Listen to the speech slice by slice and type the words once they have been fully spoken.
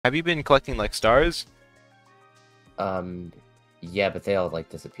Have you been collecting like stars? Um, yeah, but they all like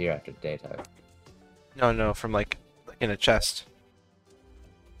disappear after daytime. No, no, from like in a chest.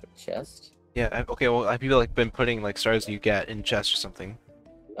 Chest? Yeah. Okay. Well, have you like been putting like stars you get in chests or something?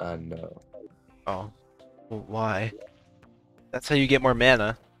 No. Oh. Well, why? That's how you get more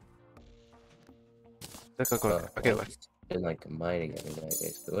mana. Look, look, look. Okay, I've look. just been like mining every night,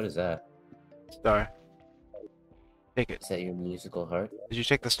 basically. What is that? Star. Take it. Is that your musical heart? Did you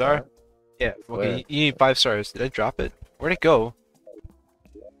take the star? Star? Yeah. Okay. Where? You need 5 stars. Did I drop it? Where'd it go?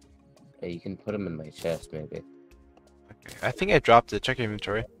 Hey, you can put them in my chest, maybe. Okay. I think I dropped it. Check your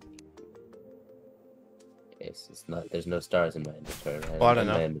inventory. It's not. There's no stars in my inventory, right? Well, I don't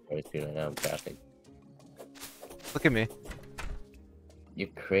My know. inventory's good right now. I'm crafting. Look at me. You're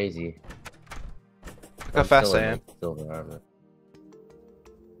crazy. Look how I'm fast still I in, am. like, silver armor.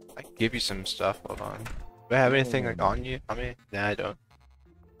 I can give you some stuff. Hold on. Do I have anything like on you? On me? Nah, I don't.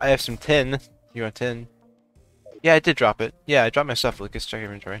 I have some tin. You want tin? Yeah, I did drop it. Yeah, I dropped my stuff, Lucas. Check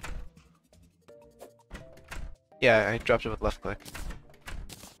your inventory. Yeah, I dropped it with left click.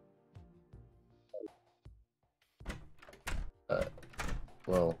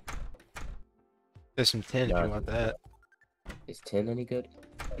 Well, There's some tin if you not. want that. Is tin any good?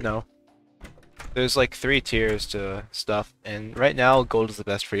 No. There's like 3 tiers to stuff, and right now gold is the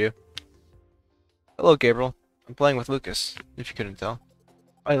best for you. Hello, Gabriel. I'm playing with Lucas, if you couldn't tell.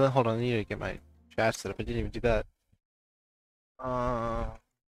 Oh, hold on, I need to get my chat set up. I didn't even do that.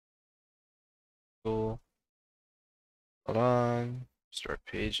 Cool. Hold on. Start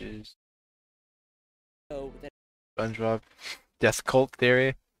pages. SpongeBob. Death cult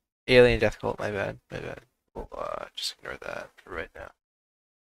theory. Alien death cult. My bad. My bad. We'll just ignore that for right now.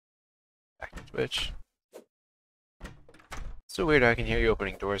 Back to Twitch. It's so weird how I can hear you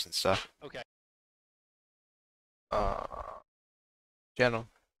opening doors and stuff. Okay. Uh, channel.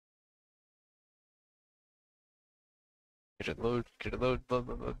 Get it load. Get it load. Load.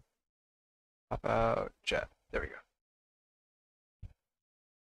 Load. Load. Pop out. Chat. There we go.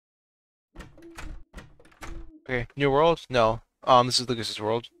 Okay. New world? No. This is Lucas's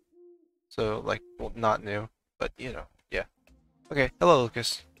world. So like, well, not new, but you know, yeah. Okay. Hello,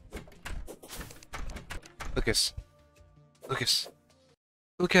 Lucas. Lucas. Lucas.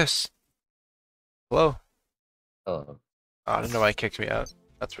 Lucas. Hello. Oh, Oh, I don't know why it kicked me out.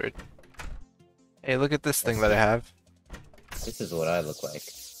 That's weird. Hey, look at this thing that I have. this is what I look like.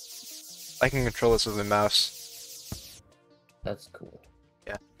 I can control this with my mouse. That's cool.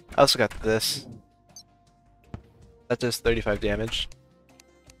 I also got this. That does 35 damage.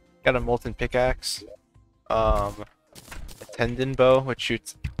 Got a molten pickaxe. A tendon bow, which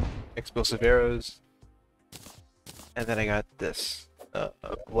shoots explosive arrows. And then I got this. A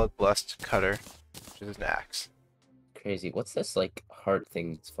bloodlust cutter, which is an axe. Crazy. What's this like heart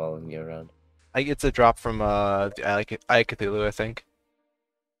thing that's following me around? It's a drop from the Eye Cthulhu, I think.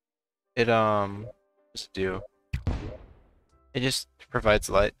 It just do. It just provides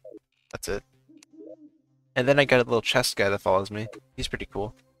light. That's it. And then I got a little chest guy that follows me. He's pretty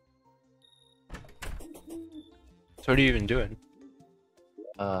cool. So what are you even doing?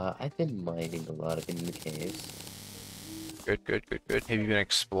 I've been mining a lot in the caves. Good, good, good, good. Have you been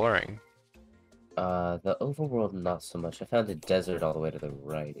exploring? The overworld not so much. I found a desert all the way to the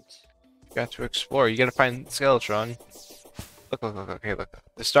right. You got to explore. You gotta find Skeletron. Look, look, look, okay, look.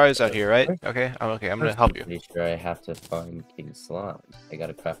 The star is out here, right? Okay, I'm okay. I'm gonna help you. Pretty sure I have to find King Slime. I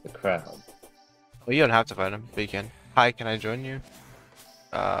gotta craft the crown. Well, you don't have to find him, but you can. Hi, can I join you?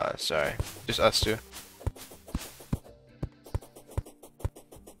 Sorry. Just us two.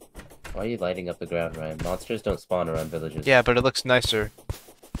 Why are you lighting up the ground, Ryan? Monsters don't spawn around villages. Yeah, but it looks nicer.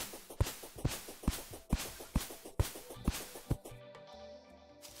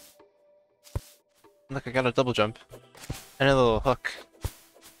 Look, I got a double jump. And a little hook.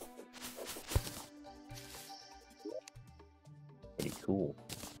 Pretty cool.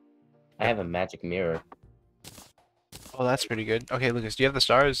 I have a magic mirror. Oh, that's pretty good. Okay, Lucas, do you have the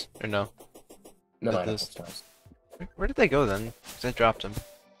stars? Or no? No, That I don't have does- stars. Where did they go then? Because I dropped them.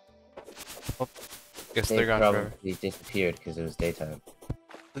 Oh, guess They they're gone forever. probably disappeared because it was daytime.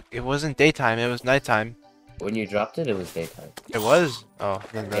 Look, it wasn't daytime, it was nighttime. When you dropped it, it was daytime. It was? Oh,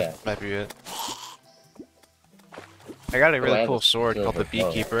 then that Yeah. might be it. I got a I really have cool a sword called the silver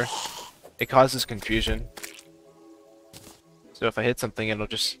bow. Beekeeper. It causes confusion. So if I hit something, it'll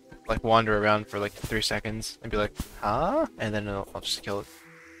just like wander around for like 3 seconds and be like, huh? And then I'll just kill it.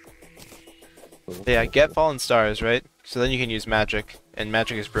 Cool. Yeah, get fallen stars, right? So then you can use magic, and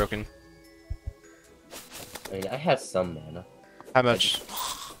magic is broken. I mean, I have some mana. How much?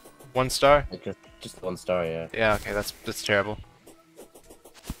 1 star? Like just 1 star, yeah. Yeah, okay, that's terrible.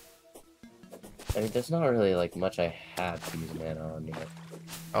 I mean, there's not really like much I have to use mana on yet.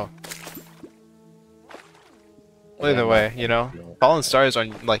 Oh. Like, Either I'm way, not, you know, you know, fallen stars are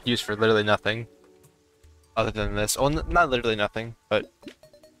like used for literally nothing other than this. Well, not literally nothing, but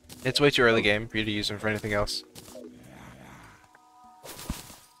it's way too early game for you to use them for anything else.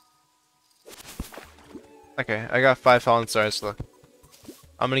 Okay, I got 5 fallen stars. Look,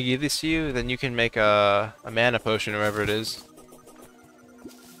 I'm gonna give this to you. Then you can make a mana potion or whatever it is,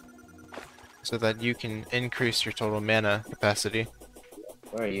 so that you can increase your total mana capacity.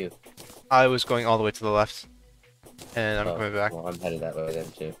 Where are you? I was going all the way to the left, and I'm Oh, coming back. well, I'm headed that way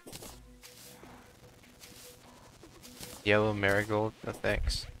then too. Yellow marigold, no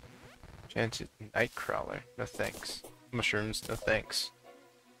thanks. Enchanted nightcrawler, no thanks. Mushrooms, no thanks.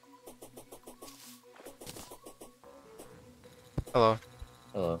 Hello.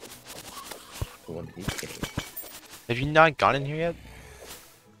 Hello. For one of these days. Have you not gone in here yet?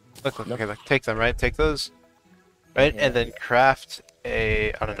 Look, Nope. okay, look, take them, right? Take those, right? Yeah. And then craft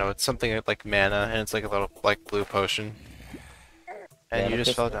a, I don't know, it's something like mana, and it's like a little, like, blue potion. And Mana you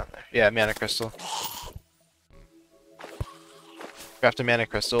just crystal? fell down there. Yeah, mana crystal. Craft a mana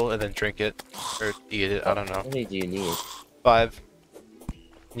crystal, and then drink it. Or eat it, I don't know. How many do you need? 5.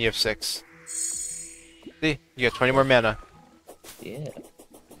 And you have 6. See? You got 20 more mana. Yeah.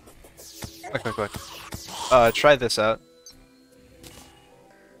 Look. Try this out.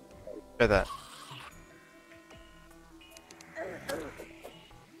 Try that.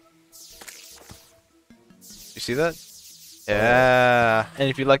 You see that? Yeah. And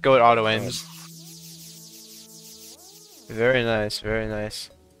if you let go, it auto aims. Very nice, very nice.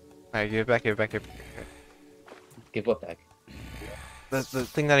 Alright, give it back, give it back, give it back. Give what back? The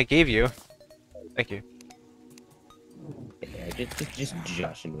thing that I gave you. Thank you. Yeah, just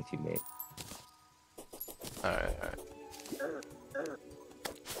joshing with you, mate. Alright.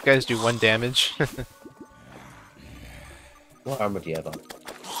 You guys do 1 damage. What armor do you have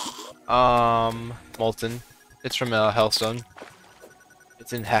on? Molten. It's from Hellstone.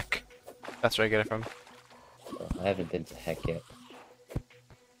 It's in Heck. That's where I get it from. Oh, I haven't been to Heck yet.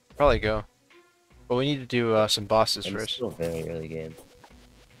 Probably go. But we need to do some bosses I'm first. still very early game.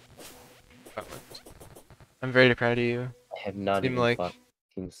 I'm very proud of you. I have not Seem even like fought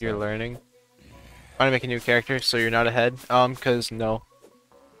King You're Slug. learning. Want to make a new character so you're not ahead? Cause no.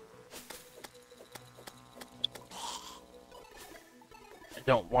 I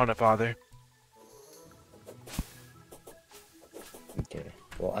don't want to bother. Okay.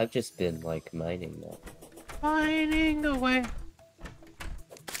 Well, I've just been like mining now. Mining away.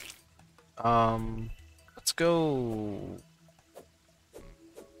 Let's go.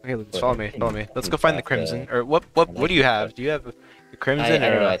 Okay, Lucas, follow me. Follow me. Let's go find the crimson. Or what do you have? Do you have the crimson? I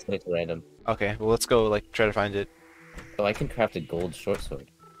or... don't know. I said it's random. Okay, well let's go like try to find it. Oh, I can craft a gold short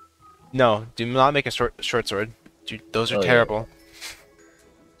sword. No, do not make a short sword. Dude, those are Oh, yeah. terrible.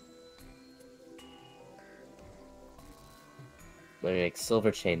 Let me make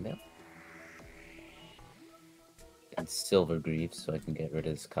silver chainmail. And silver greaves so I can get rid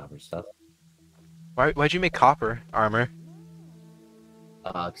of this copper stuff. Why'd you make copper armor?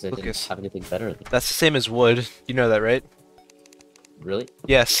 Because I didn't Lucas. have anything better. That's the same as wood. You know that, right? Really?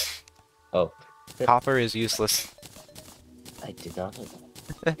 Yes. Oh. Copper is useless. I did not know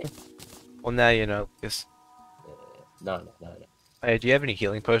that. Well, now you know, Lucas. No. Hey, do you have any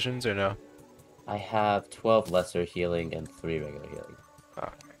healing potions or no? I have 12 lesser healing and 3 regular healing. Oh.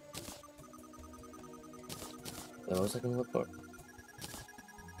 What was I gonna look for?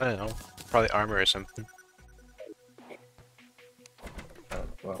 I don't know. Probably armor or something.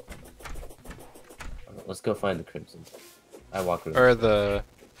 Well. Let's go find the crimson. I walk around. Or the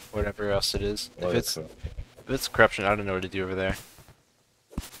whatever else it is. Or If the it's corruption, I don't know what to do over there.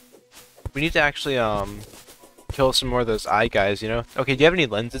 We need to actually kill some more of those eye guys, you know? Okay, do you have any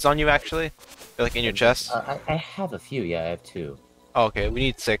lenses on you actually? They're like in your chest? I have a few, yeah, I have 2. Oh, okay, we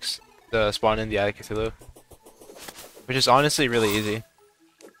need 6 to spawn in the Eye of Cthulhu. Which is honestly really easy.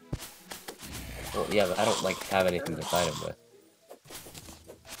 Well, yeah, but I don't, like, have anything to fight him with.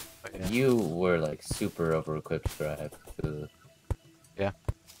 Yeah. You were, like, super over-equipped for Cthulhu. Yeah.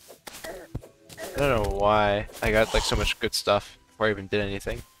 I don't know why I got like so much good stuff before I even did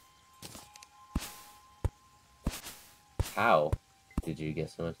anything. How did you get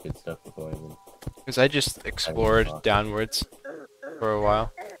so much good stuff before I even... Because I just explored downwards for a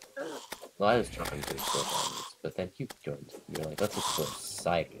while. Well, I was trying to explore downwards, but then you joined. You're like, let's explore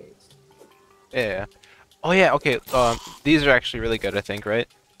sideways. Yeah. Oh yeah, okay, these are actually really good, I think, right?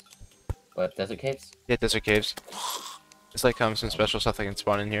 What, desert caves? Yeah, desert caves. It's like some special stuff that can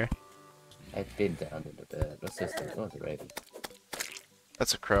spawn in here. I've been down into bed. What's this thing? Oh, it's a raven.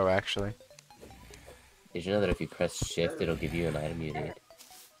 That's a crow, actually. Did you know that if you press shift, it'll give you an item you need?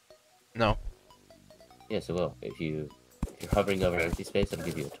 No. Yes, it will. If you're hovering over empty space, it'll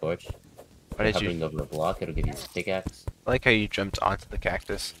give you a torch. If Why you're did you? hovering over a block, it'll give you a pickaxe. I like how you jumped onto the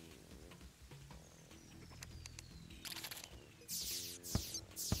cactus.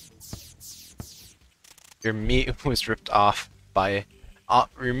 Your meat was ripped off by.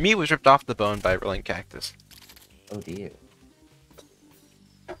 Your meat was ripped off the bone by a rolling cactus. Oh dear.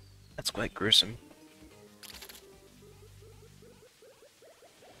 That's quite gruesome.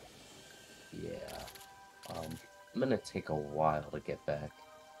 Yeah. I'm gonna take a while to get back.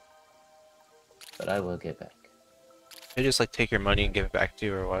 But I will get back. They just like take your money and give it back to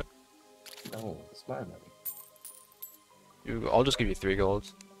you, or what? No, it's my money. I'll just give you 3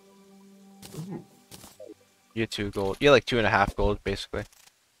 gold. Ooh. You get 2 gold. You get like 2.5 gold, basically.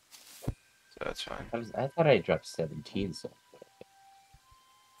 So that's fine. I thought I dropped 17 so.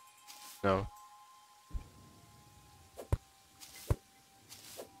 No.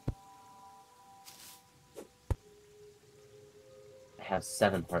 I have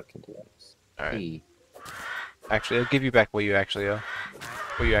 7 heart containers. Alright. Hey, Actually, I'll give you back what you actually owe.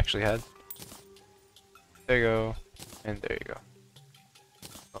 What you actually had. There you go. And there you go.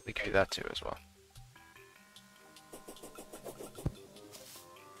 Let me give you that too as well.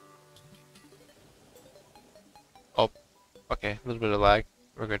 Oh, okay. A little bit of lag.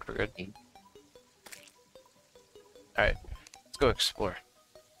 We're good, we're good. Alright. Let's go explore.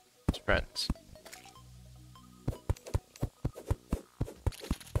 As friends.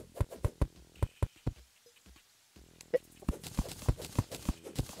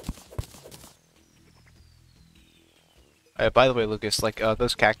 By the way, Lucas, like,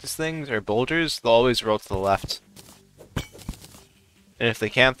 those cactus things, or boulders, they'll always roll to the left. And if they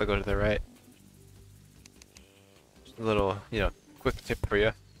can't, they'll go to the right. Just a little, quick tip for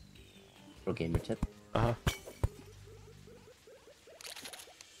you. little gamer tip. Uh-huh.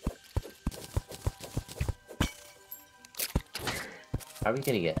 How are we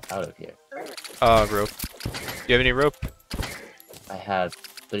gonna get out of here? Rope. Do you have any rope? I have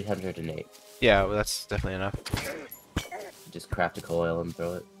 308. Yeah, well, that's definitely enough. Just craft a coil and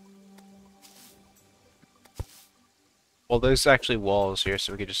throw it. Well, there's actually walls here,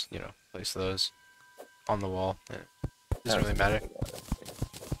 so we could just, place those on the wall. It doesn't really matter.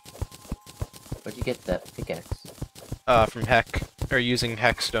 Where'd you get that pickaxe? From Heck, or using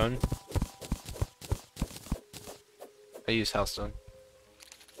Heckstone. I use Hellstone.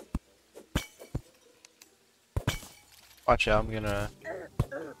 Watch out, I'm gonna...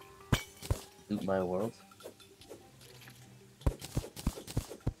 Loot my world?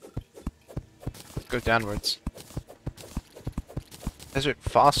 go downwards. Desert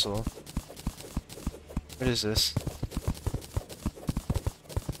fossil? What is this?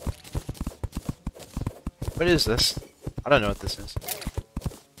 What is this? I don't know what this is.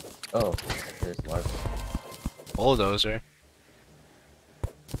 Oh, there's larva. Bulldozer.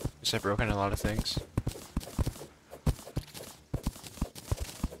 Guess I've broken a lot of things.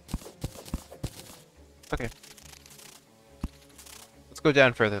 Okay. Let's go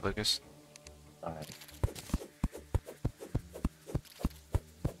down further, Lucas. Alright.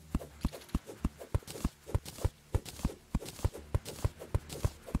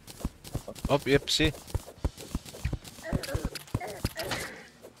 Oh, yep, see?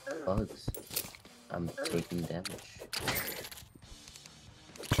 Bugs. I'm taking damage.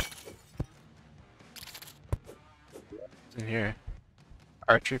 What's in here?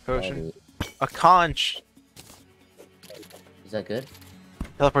 Archery potion? A conch! Is that good?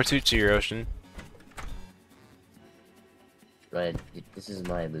 Teleports you to your ocean. Right, this is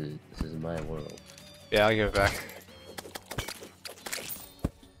my loot. This is my world. Yeah, I'll give it back.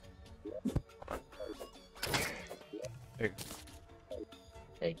 There you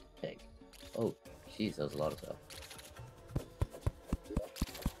go. Take. Oh, jeez, that was a lot of stuff.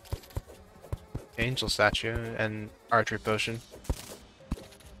 Angel statue and archery potion.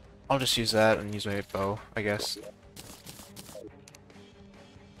 I'll just use that and use my bow, I guess.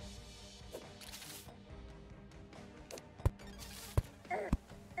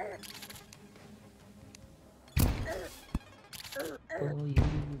 Oh, you.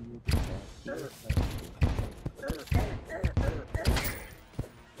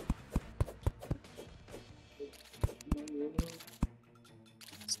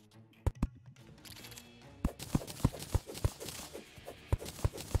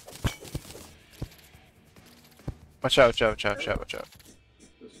 Watch out, watch out, watch out, watch out, watch out.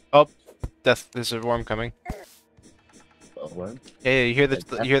 Oh, death, there's a worm coming. A worm? Yeah, you hear the,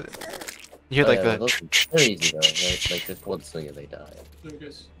 Like you hear like yeah, the... those are crazy though, right? Like just one swing and they die.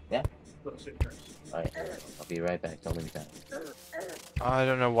 Lucas, Yeah. Alright, I'll be right back. Don't leave me down. I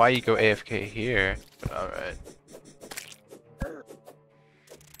don't know why you go AFK here, but alright.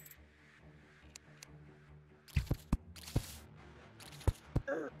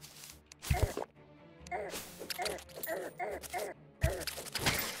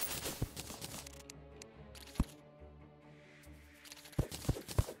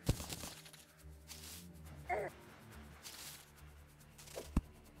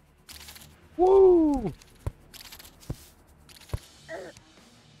 Woo!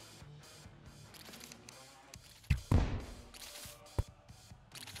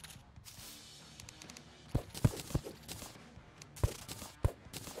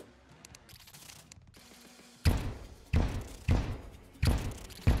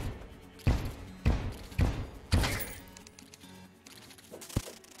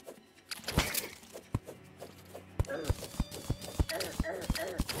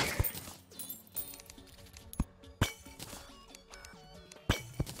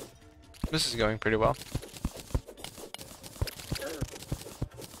 This is going pretty well.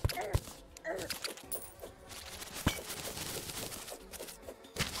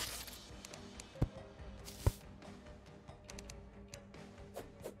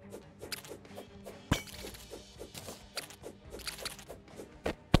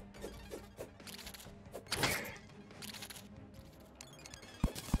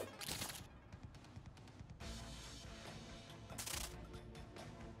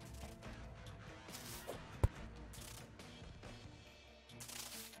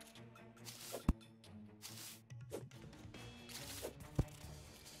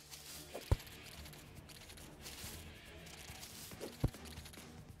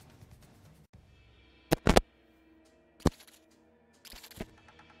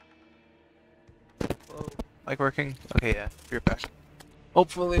 Like working? Okay, yeah, you're back.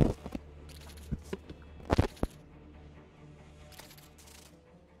 Hopefully.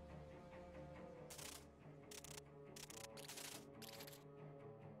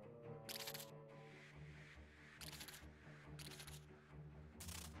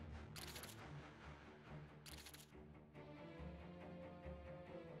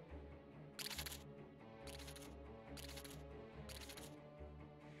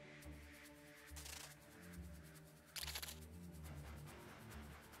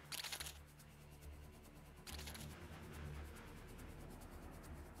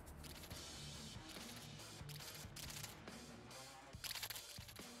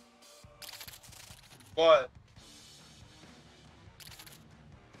 What?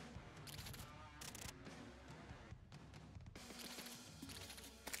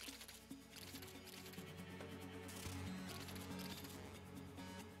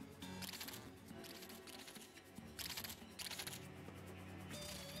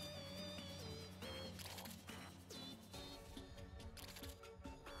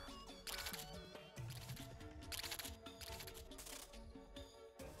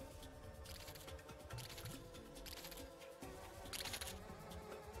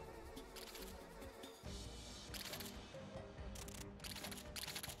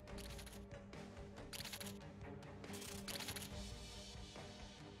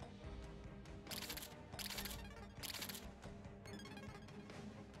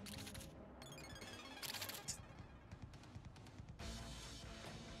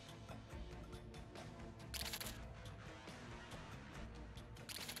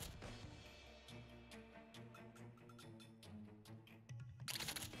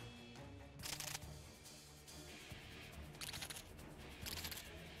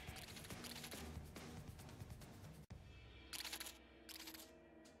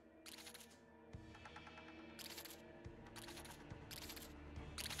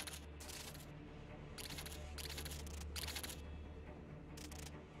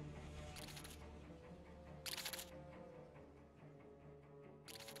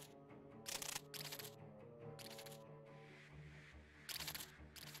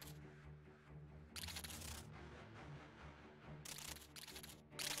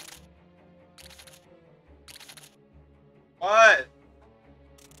 What?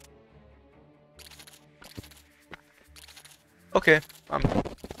 Okay, I'm back.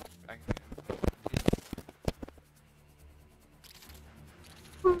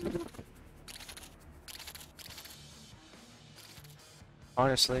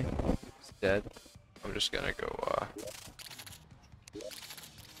 Honestly, it's dead. I'm just gonna go,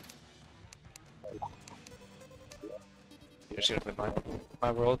 you're just gonna play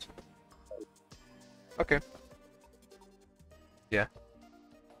my world. Okay. Yeah.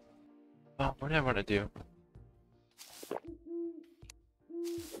 Oh, what do I want to do?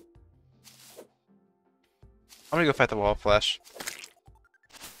 I'm gonna go fight the wall of flesh.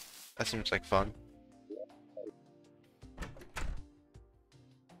 That seems like fun. Do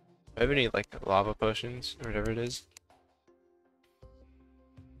I have any like lava potions or whatever it is?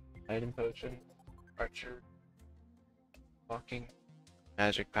 Item potion, archer, walking,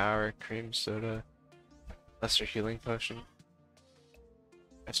 magic power, cream soda, lesser healing potion,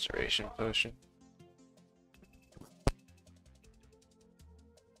 restoration potion.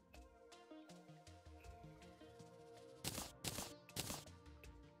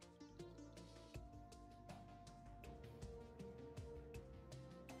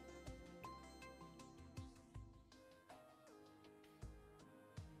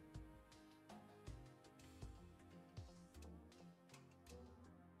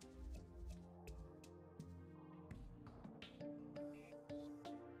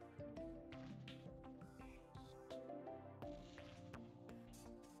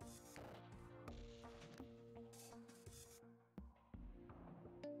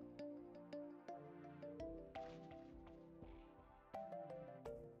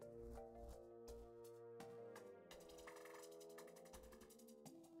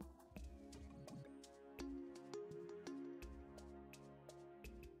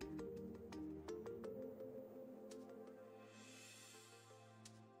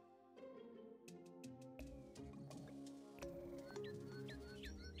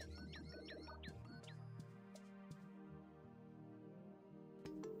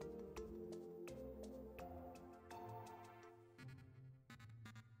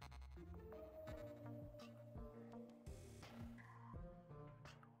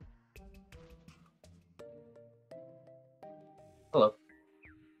 Hello.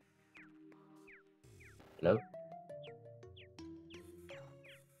 Hello?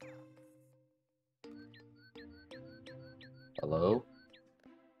 Hello?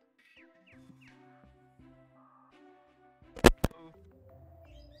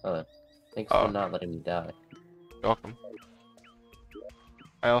 Hello. Thanks for Oh, not letting me die. you're welcome.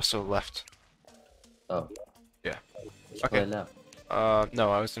 I also left. Oh. Yeah. What you Okay. playing now?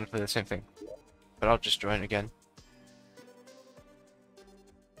 No, I was gonna play the same thing, but I'll just join again.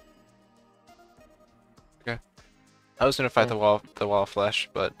 Okay. I was gonna fight the wall of flesh,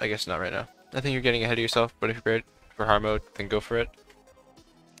 but I guess not right now. I think you're getting ahead of yourself, but if you're great for hard mode, then go for it.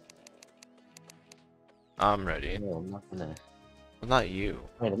 I'm ready. No, I'm not gonna. Well, not you.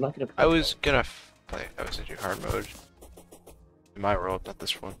 Wait, I'm not gonna play. I was gonna play. I was gonna do hard mode. In my world, not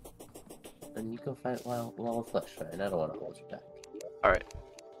this one. Then you go fight Wall of Flesh, right? And I don't want to hold you back. Alright.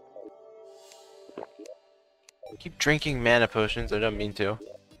 Keep drinking mana potions, I don't mean to.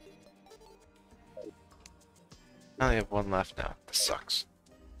 I only have one left now. This sucks.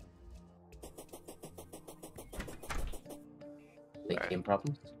 Late game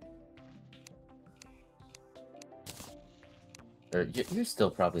problems? Or you're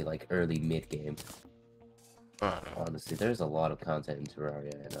still probably like early mid game. I don't know. Honestly, there's a lot of content in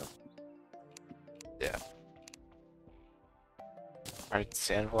Terraria, I know. Yeah. Alright,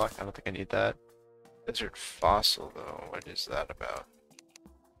 sand block, I don't think I need that. Desert fossil though, what is that about?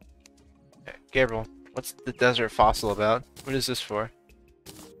 Okay, Gabriel, what's the desert fossil about? What is this for?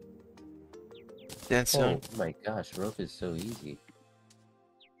 Sandstone? Oh my gosh, rope is so easy.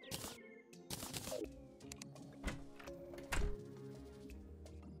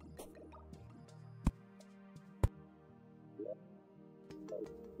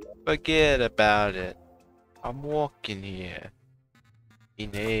 Forget about it. I'm walking here.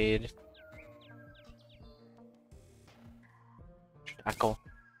 Grenade. Shackle.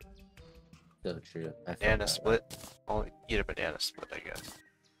 So true. I felt Banana that. split. I'll eat a banana split, I guess.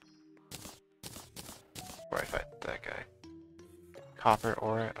 Before I fight that guy. Copper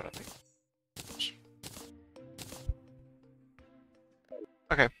ore? I don't think.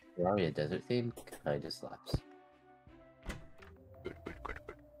 Okay. Terraria desert theme kinda slaps. Good, good, good,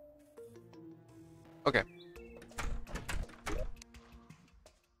 good. Okay.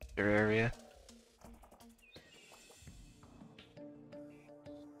 Your area.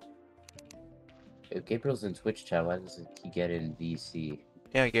 If Gabriel's in Twitch chat, why doesn't he get in VC?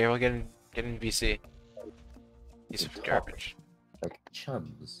 Yeah, Gabriel, get in VC. Piece of Talk. garbage. Like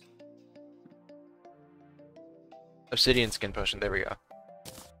chums. Obsidian skin potion, there we go.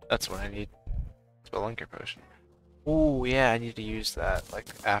 That's what I need. Spelunker potion. Ooh, yeah, I need to use that, like,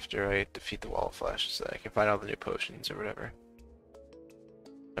 after I defeat the wall of flesh, so that I can find all the new potions or whatever.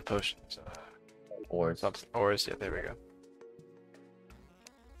 The potions, Ores. something, ores, yeah, there we go.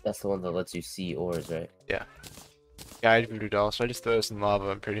 That's the one that lets you see ores, right? Yeah. Guide voodoo doll, so I just throw this in lava,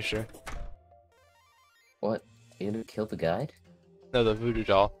 I'm pretty sure. What? You gonna kill the guide? No, the voodoo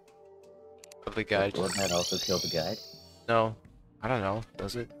doll. of the guide. Will that also kill the guide? No, I don't know.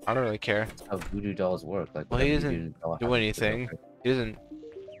 Does it? I don't really care. That's how voodoo dolls work. Like, Well, he whatever doesn't voodoo doll do happens to anything. go He doesn't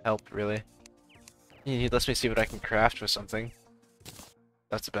help really. He lets me see what I can craft with something.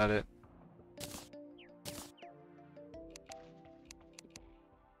 That's about it.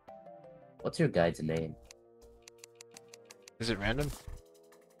 What's your guide's name? Is it random?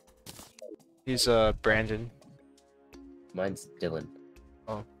 He's Brandon. Mine's Dylan.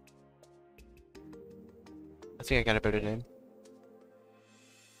 Oh. I think I got a better name.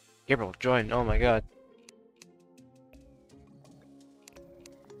 Gabriel, join. Oh my god.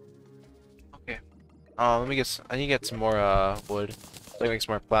 Okay. Let me get. I need to get some more wood. So I can make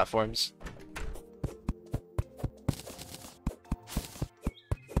some more platforms.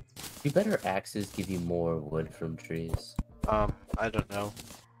 Do better axes give you more wood from trees? I don't know.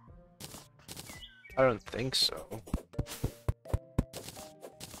 I don't think so.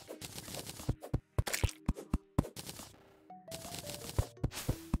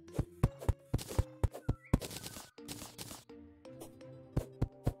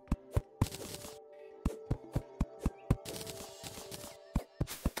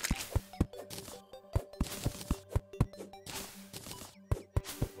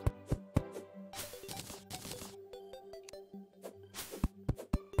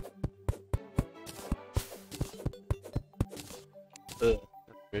 Ugh,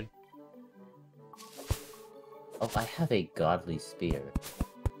 that's weird. Oh, I have a godly spear.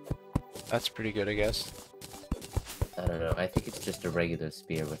 That's pretty good, I guess. I don't know. I think it's just a regular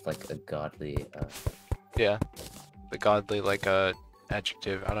spear with like a godly. Yeah. The godly, like,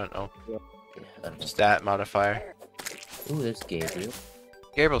 adjective. I don't know. Yeah, I don't know. Stat modifier. Ooh, there's Gabriel.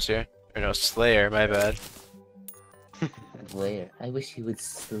 Gabriel's here. Or no, Slayer, my bad. Slayer. I wish he would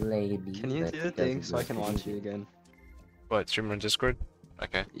slay me. Can you but do he the thing doesn't so I like can to watch do you it. again? What, stream on Discord?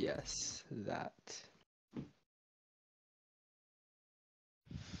 Okay. Yes, that.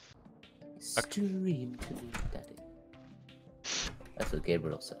 Stream to me, daddy. That's what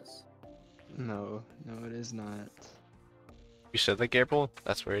Gabriel says. No, no, it is not. You said that, Gabriel?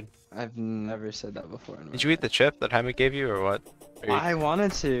 That's weird. I've never said that before. In my Did you eat the life. chip that Hamid gave you, or what? Or you- I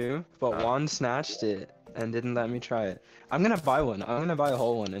wanted to, but Oh. Juan snatched it and didn't let me try it. I'm gonna buy one. I'm gonna buy a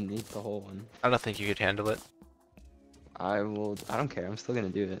whole one and eat the whole one. I don't think you could handle it. I will. I don't care. I'm still gonna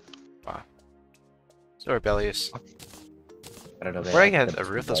do it. So rebellious. I don't know. man, Where I think get a that's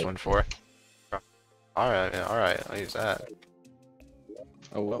ruthless like- one for? Alright, I'll use that.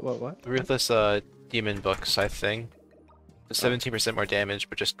 Oh, what? The ruthless demon book scythe thing. So 17% more damage,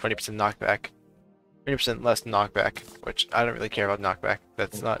 but just 20% knockback. 20% less knockback, which I don't really care about knockback.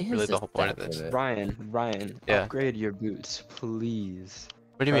 That's not It really is the just whole point of that this. for it. Ryan, Yeah. upgrade your boots, please.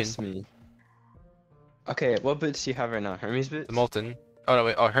 What do you mean? Trust me. Okay, what boots do you have right now? Hermes boots? The molten. Oh no,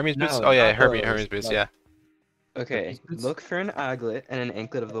 wait. Oh, Hermes boots. No, Oh yeah, not Hermes those, boots. like- Yeah, Okay, Hermes boots? look for an aglet and an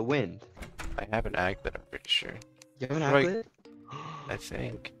anklet of the wind. I have an ag that I'm pretty sure. You have an Right. aglet? I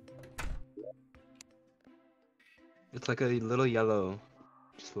think. It's like a little yellow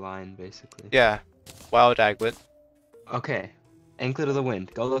just line, basically. Yeah, wild aglet. Okay, anklet of the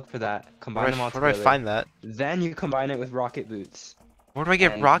wind. Go look for that. Combine them all Where do I together. find that? Then you combine it with rocket boots. Where do I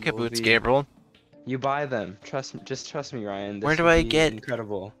get And rocket we'll boots, be- Gabriel? You buy them. Just trust me, Ryan. This Where do will I be get-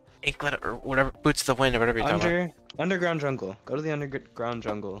 incredible? Anklet or whatever, boots of the wind or whatever you're talking about. Underground jungle. Go to the underground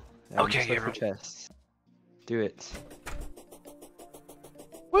jungle. And Okay, just look for Gabriel. chests. Do it.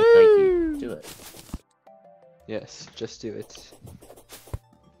 Like Nike, do it. Yes, just do it.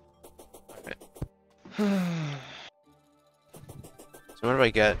 So what do I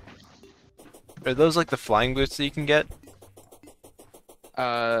get? Are those like the flying boots that you can get?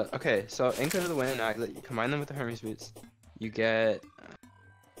 Okay, so anklet of the wind and aglet, you combine them with the Hermes boots, you get,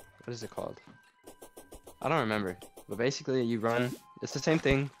 what is it called? I don't remember, but basically you run, it's the same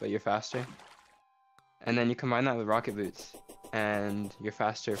thing, but you're faster. And then you combine that with rocket boots, and you're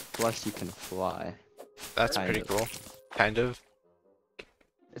faster, plus you can fly. That's Kind pretty of. cool. Kind of.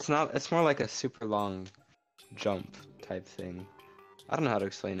 It's not, it's more like a super long jump type thing. I don't know how to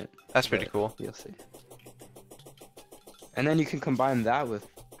explain it. That's pretty but cool. You'll see. And then you can combine that with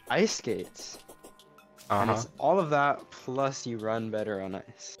ice skates. And Uh huh. it's all of that plus you run better on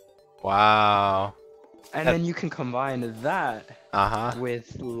ice. Wow. And That- then you can combine that Uh huh.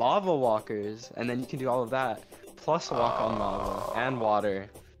 with lava walkers, and then you can do all of that plus walk on lava and water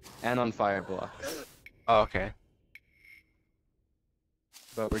and on fire blocks. Oh, okay.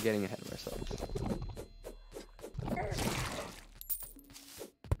 But we're getting ahead of ourselves.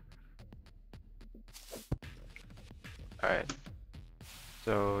 All right.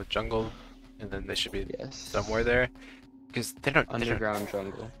 So jungle, and then they should be Yes. somewhere there, because they don't. Underground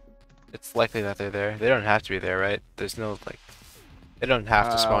jungle. It's likely that they're there. They don't have to be there, right? There's no like, they don't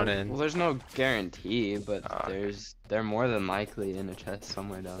have to spawn Well, in. there's no guarantee, but Okay. they're more than likely in a chest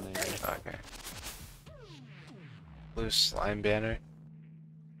somewhere down there. Okay. Blue slime banner.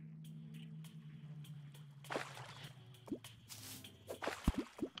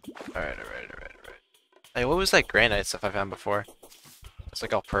 Alright. Hey, what was that granite stuff I found before? It's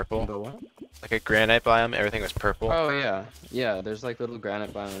like all purple. The what? Like a granite biome, everything was purple. Oh yeah, yeah. There's like little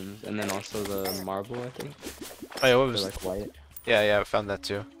granite biomes, and then also the marble. I think Oh yeah, what they're was? like white. Yeah, I found that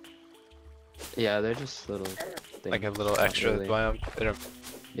too. Yeah, they're just little things. Like a little not extra really. biome. They don't,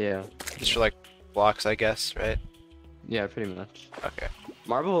 Yeah. just for like blocks, I guess, right? Yeah, pretty much. Okay.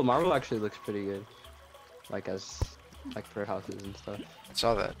 Marble actually looks pretty good, like for houses and stuff. I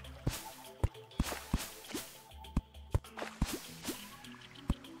saw that.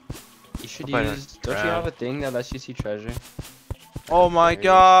 You should Hope I use. Don't you have a thing that lets you see treasure? Oh my Very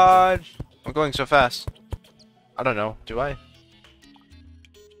god! I'm going so fast. I don't know. Do I?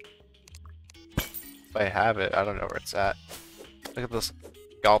 If I have it, I don't know where it's at. Look at this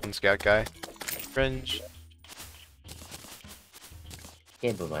Goblin Scout guy. Fringe.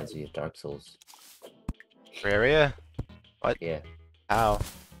 Game reminds me of Dark Souls. Terraria? Yeah, How?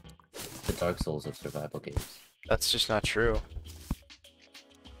 the Dark Souls of survival games. That's just not true.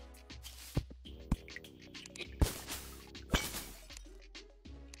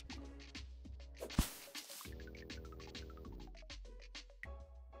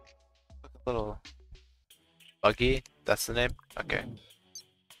 Little buggy, that's the name? Okay.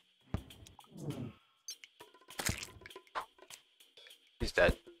 He's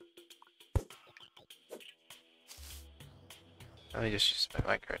dead. Let me just use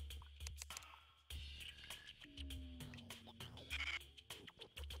my minecart.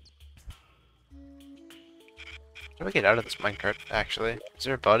 How do I get out of this minecart, actually? Is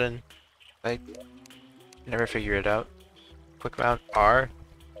there a button? I never figure it out. Quick mount R?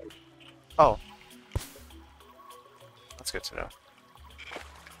 Oh. That's good to know.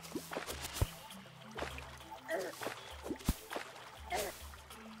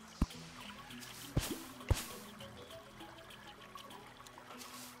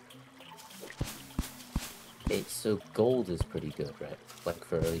 Hey, so gold is pretty good, right? Like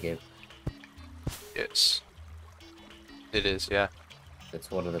for early game. Yes. It is, yeah. It's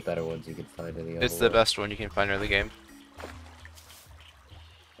one of the better ones you can find in the It's the best one you can find early game.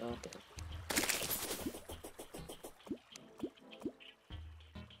 Okay.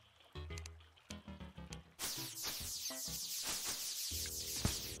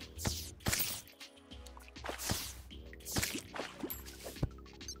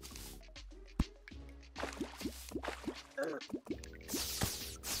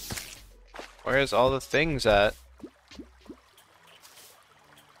 Where's all the things at?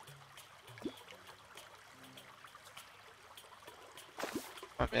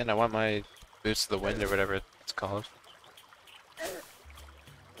 Oh man, I want my boots to the wind or whatever it's called.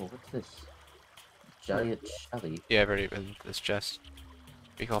 Well, what's this? Giant Shelly. Yeah, I've already been to this chest.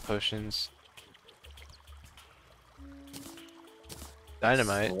 Recall potions.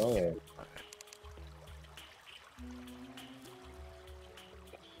 Dynamite. Slayer.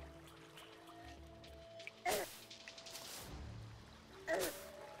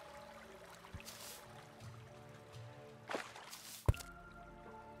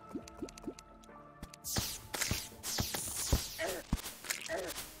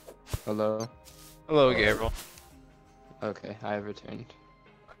 Hello. Hello, Gabriel. Okay, I have returned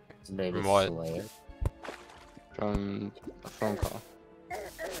His name From is what? Slayer. from a phone call.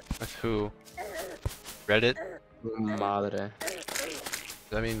 With who? Reddit? Madre. Does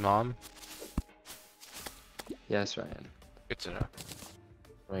that mean mom? Yes, Ryan. Good to know.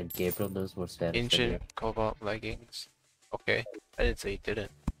 Right, Gabriel knows more Spanish than you. Ancient cobalt leggings. Okay. I didn't say you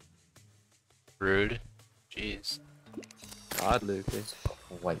didn't. Rude. Jeez. God, Lucas.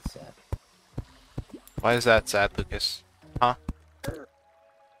 Quite sad. Why is that sad, Lucas? Huh?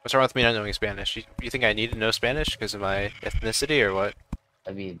 What's wrong with me not knowing Spanish? You think I need to know Spanish because of my ethnicity or what?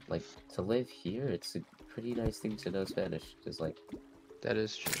 I mean, like, to live here, it's a pretty nice thing to know Spanish, because, like, That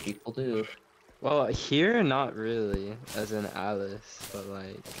is true. people do. Well, here, not really, as in Alice, but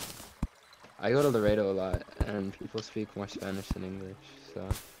like, I go to Laredo a lot, and people speak more Spanish than English, so,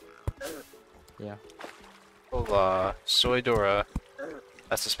 yeah. Hola, soy Dora.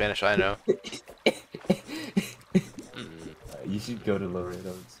 That's the Spanish I know. You should go to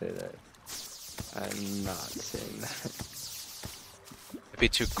Laredo and say that. I'm not saying that. It'd be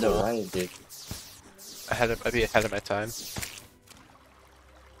too No, cool. Ryan did. I'd be ahead of my time.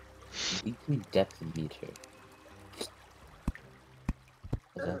 Weekly depth meter.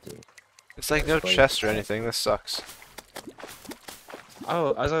 What does that do? It's like no Wait. chest or anything. This sucks.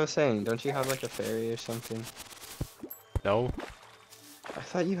 Oh, as I was saying, don't you have like a fairy or something? No. I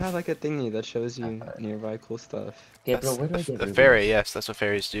thought you had like a thingy that shows you nearby cool stuff. Gabriel, That's where do I get the rubies? fairy. Yes, that's what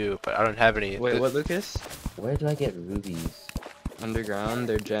fairies do. But I don't have any. Wait, what, Lucas? Where do I get rubies? Underground,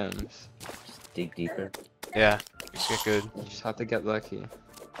 they're gems. Just dig deeper. Yeah. Just get good. You just have to get lucky.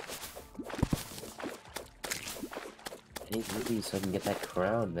 I need rubies so I can get that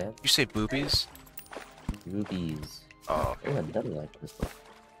crown, man. You say boobies? Rubies. Oh, Oh, okay. I've never liked this one.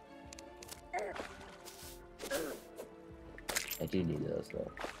 I do need those though.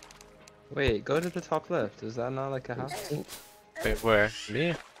 Wait, go to the top left. Is that not like a house? Wait, where?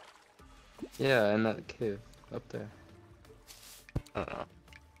 Me? Yeah, in that cave. Up there. I don't know.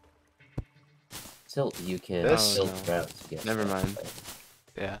 Still, you can This? build Oh, no. crowns to get Never stuff, mind.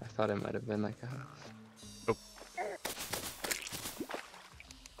 but Yeah. I thought it might have been like a house. Nope.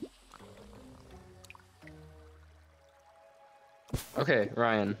 Okay,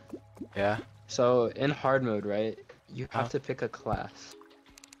 Ryan. Yeah. So in hard mode, right? You have Huh? to pick a class.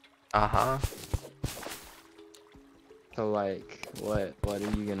 Uh-huh. So like, what are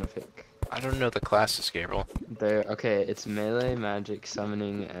you gonna pick? I don't know the classes, Gabriel. There. Okay, it's melee, magic,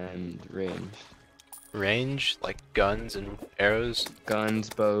 summoning, and range. Range? Like guns and arrows? Guns,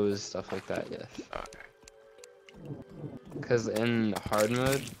 bows, stuff like that. Yes. Okay. Because in hard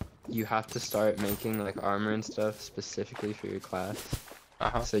mode, you have to start making like armor and stuff specifically for your class.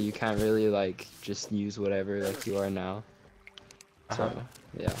 Uh-huh. So you can't really like just use whatever like you are now. So Uh-huh.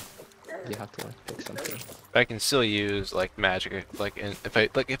 yeah, you have to like pick something. But I can still use like magic.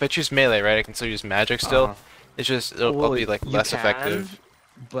 If I choose melee, right? I can still use magic still. Uh-huh. It's just it'll Well, be like you less can, effective.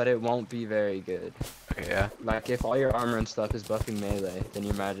 But it won't be very good. Okay, yeah. Like if all your armor and stuff is buffing melee, then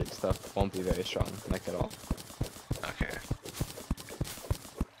your magic stuff won't be very strong, like at all. Okay.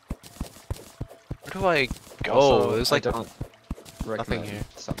 Where do I go? Also, There's I like don't recommend here.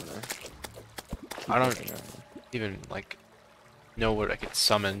 summoner. I don't- Keep looking around. even like know what I could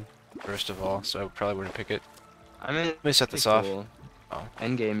summon first of all, so I probably wouldn't pick it. I mean, Let me set pretty this off. cool. Oh.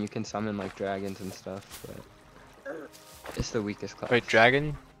 Endgame, you can summon like dragons and stuff, but it's the weakest class. Wait,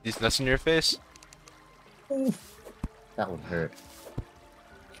 dragon? These nuts in your face? that would hurt.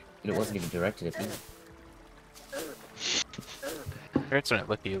 And it wasn't even directed at me. It hurts when I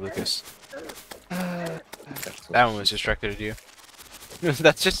look at you, Lucas. That's what That one was she just directed at you.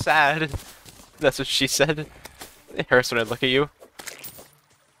 That's just sad. That's what she said. It hurts when I look at you.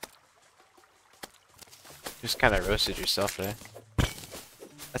 Just kind of roasted yourself there.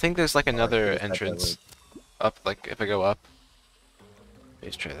 I think there's like another I thought that entrance up, like if I go up.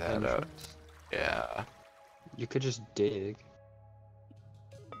 Let's try that out. Entrance. Yeah, You could just dig.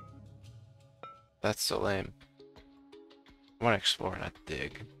 that's so lame. I want to explore, not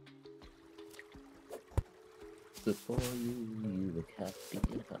dig. Before you look happy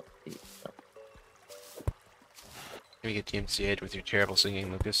and healthy. You get DMCA'd with your terrible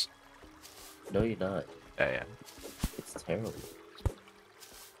singing, Lucas. No, you're not. Yeah. It's terrible.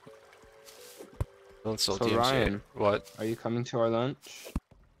 Don't still So, DMCA'd. Ryan. What? Are you coming to our lunch?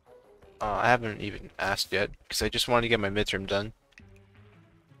 I haven't even asked yet, because I just wanted to get my midterm done.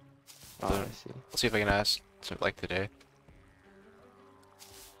 Oh, So- I see. I'll see if I can ask to, like today.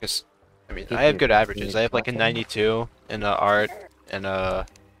 Because, I mean, Give I have me good a averages. I have like a content. 92 in art and like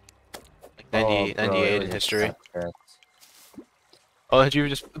 90, Oh, bro, 98 it in was a history. success. Oh, did you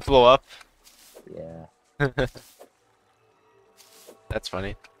just blow up? Yeah. That's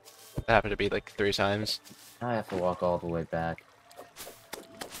funny. That happened to be like 3 times. Now I have to walk all the way back.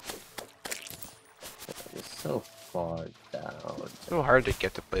 It's so far down. It's so hard to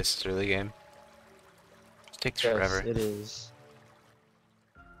get to places early game. It takes Yes, forever. it is.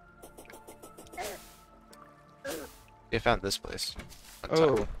 I found this place. one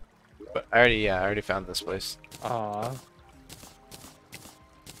Oh. time. But I already found this place. Aw.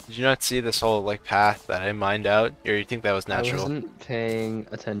 Did you not see this whole like path that I mined out? Or you think that was I natural? wasn't paying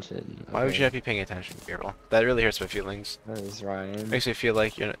attention. Why would you okay? not be paying attention, Gabriel? That really hurts my feelings. That is Ryan. Makes me feel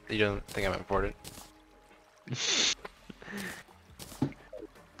like you don't think I'm important.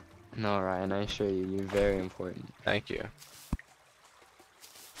 No, Ryan, I assure you, you're very important. Thank you.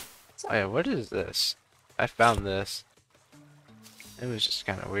 Oh yeah, what is this? I found this. It was just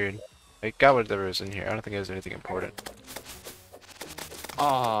kind of weird. I got whatever was in here. I don't think it was anything important.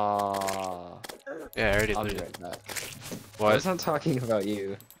 Aw. Yeah, I already I'll be looted. right back. I What? was not talking about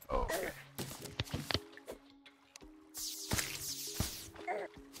you. Oh, okay.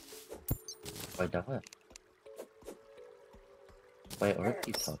 Why not? Why aren't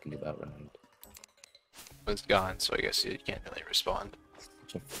you talking about Ryan? It was gone, so I guess you can't really respond.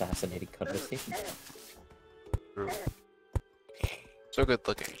 such a fascinating conversation. True. So good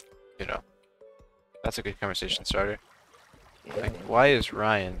looking, you know. That's a good conversation starter. Yeah. Like, why is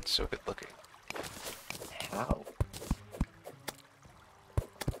Ryan so good looking? How?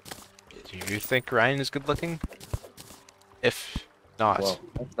 Do you think Ryan is good looking? If not, Well,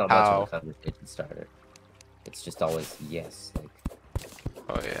 that's not how? much of a conversation starter. It's just always yes, like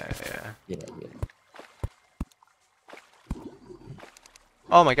Oh yeah. yeah.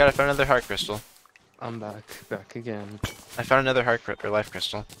 Oh my god, I found another heart crystal. I'm back again. I found another or life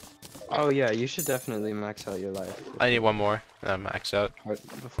crystal. Oh yeah, you should definitely max out your life. I need one more. Max out.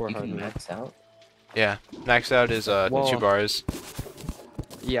 Before You hard can mode. max out. Yeah, max out is 2 Well- bars.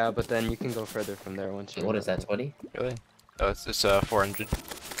 Yeah, but then you can go further from there once you're. What is that? 20? Really? Oh, it's 400.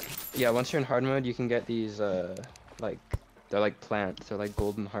 Yeah, once you're in hard mode, you can get these like they're like plants. They're like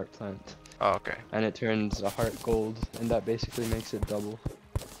golden heart plants, Oh, okay. and it turns a heart gold, and that basically makes it double.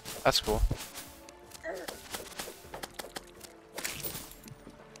 That's cool.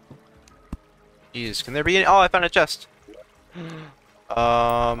 Jeez, can there be any? Oh, I found a chest. It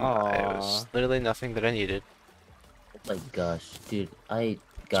was literally nothing that I needed. Oh my gosh, dude, I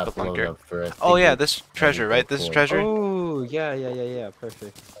got a blown bunker. up for a Oh yeah, single this treasure, right? This is gold. treasure. Oh yeah,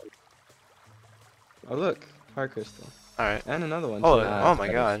 perfect. Oh look, heart crystal, All right. and another one. Oh, too. oh my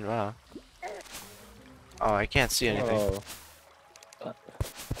that god, wow. Oh, I can't see anything. Whoa.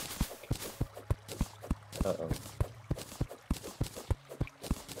 Uh-oh.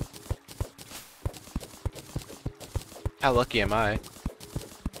 How lucky am I?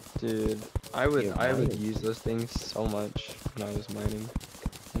 Dude, I would You're I would right. use those things so much when I was mining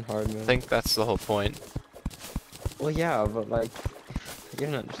in hard mode. I think that's the whole point. Well, yeah, but like, you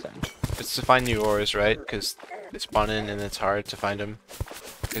don't understand. It's to find new ores, right? Because they spawn in and it's hard to find them.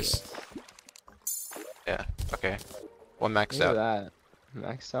 Because, yeah, okay. One maxed Look at out. that.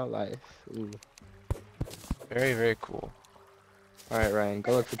 Maxed out life. Ooh. Very, very cool. Alright, Ryan,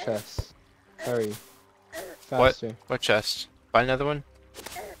 go look for chests. Hurry. What? Faster. What chest? Find another one?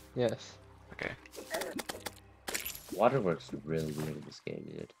 Yes. Okay. Waterworks are really weird in this game,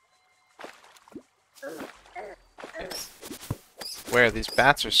 dude. Where? These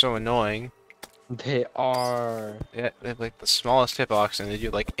bats are so annoying. They are. Yeah, they have like the smallest hitbox and they do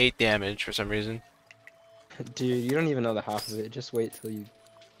like 8 damage for some reason. Dude, you don't even know the half of it. Just wait till you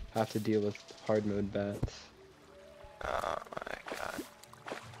have to deal with hard mode bats. Oh my god.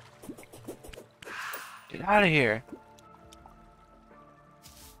 Get out of here.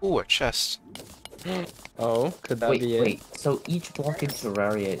 Ooh, a chest. Oh, could that be it? Wait. So each block in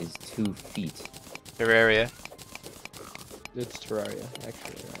Terraria is 2 feet. Terraria. It's Terraria,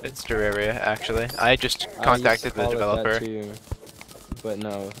 actually. Right? It's Terraria, actually. I just I used to contacted the call it that developer. too, but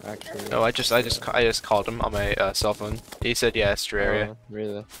no, actually. No, I just called him on my cell phone. He said, yeah, it's Terraria. Oh,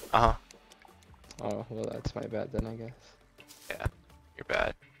 really? Uh-huh. Oh, well, that's my bad then, I guess. Yeah, you're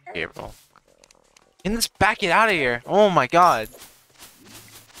bad. Gabriel. Can this back get out of here? Oh my god.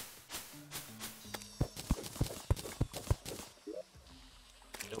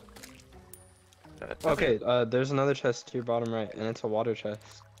 Okay, there's another chest to your bottom right, and it's a water chest.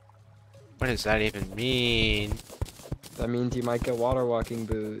 What does that even mean? That means you might get water walking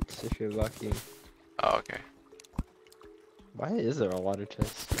boots if you're lucky. Oh, okay. Why is there a water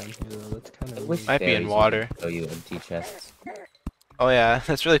chest down here though? That's kind I of wish weird. Might be in fairies would water. Show you empty chests. Oh yeah,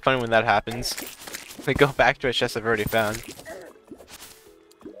 that's really funny when that happens. They go back to a chest I've already found.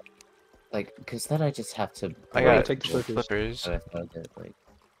 Like, cause then I just have to. I Oh, gotta take the flippers. flippers. I found it, like,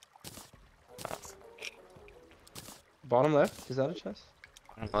 Bottom left? Is that a chest?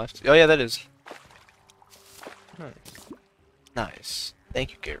 On the left. Oh yeah, that is. Nice. Nice.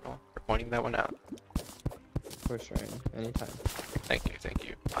 Thank you, Gabriel, for pointing that one out. Of course, Ryan. Anytime. Thank you, thank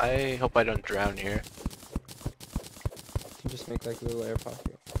you. I hope I don't drown here. You can just make like a little air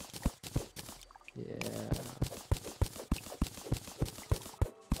pocket. Yeah.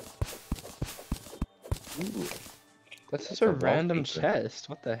 ooh. That's just a a wall random feature. chest.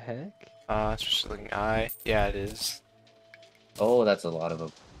 What the heck? It's just looking eye. Yeah, it is. Oh, that's a lot of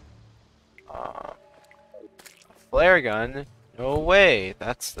them. A flare gun? No way.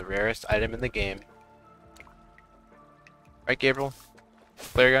 That's the rarest item in the game. Right, Gabriel?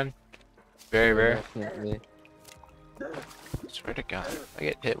 Flare gun? Very rare. Definitely. Swear to God, if I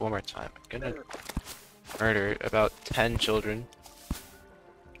get hit one more time, I'm gonna murder about 10 children.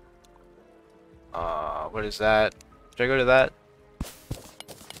 What is that? Should I go to that?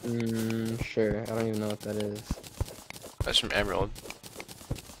 Sure. I don't even know what that is. That's from Emerald.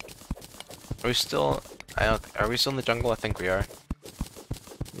 Are we still? I don't. Are we still in the jungle? I think we are.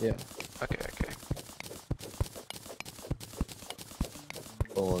 Yeah. Okay, okay.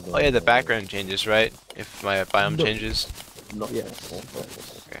 Oh, no, Oh yeah, the no. background changes, right? If my biome No. changes. No. Yes.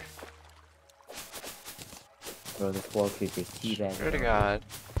 Okay. Bro, this wall creeper's teabagging. Swear to out God.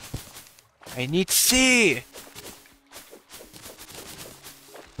 I need C!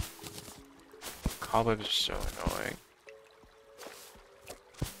 Cobweb is so annoying.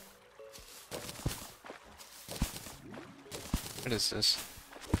 What is this?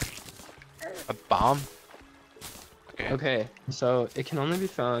 A bomb? Okay. Okay, so it can only be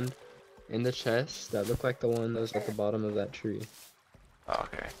found in the chests that look like the one that was at the bottom of that tree. Oh,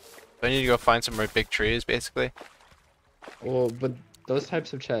 okay. So I need to go find some more big trees, basically. Well, but those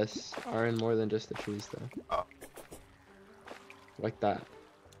types of chests are in more than just the trees, though. Oh. Like that.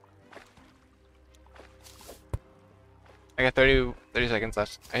 I got 30 seconds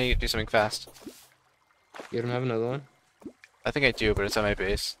left. I need to do something fast. You don't have another one? I think I do, but it's on my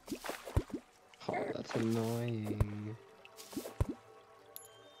base. Oh, that's annoying.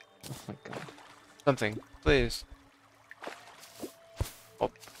 Oh my god. Something, please.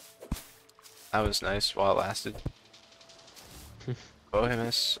 Oh. That was nice while it lasted.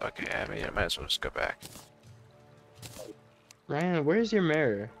 Bohemus. Okay, I mean, I might as well just go back. Ryan, where's your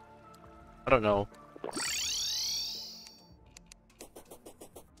mirror? I don't know.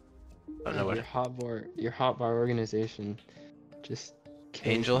 I don't know what. Your hotbar organization just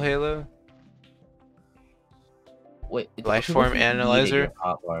killed Angel me. Halo? Wait, Lifeform analyzer?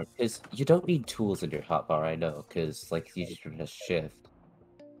 Hotbar, because you don't need tools in your hotbar, I know, because like you just press shift.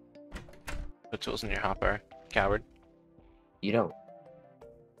 Put tools in your hotbar. Coward. You don't.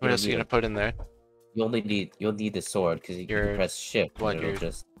 What You else are you don't gonna put in there? you'll need the sword because you Your- can press shift. what, And it'll your-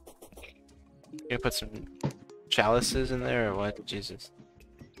 just You gonna put some chalices in there or what? Jesus.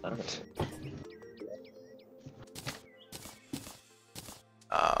 I don't know.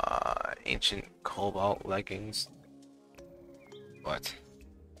 Ancient cobalt leggings. What?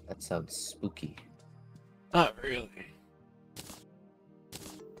 That sounds spooky. Not really.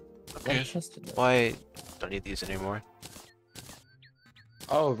 What Okay. chest in there? Why don't need these anymore?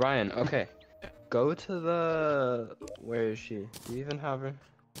 Oh, Ryan, okay. Go to the... Where is she? Do you even have her?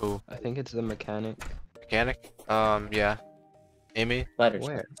 Who? I think it's the mechanic. Mechanic? Yeah. Amy? Spider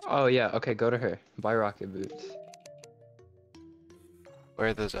Where? chest. Oh, yeah, okay, go to her. Buy rocket boots. Where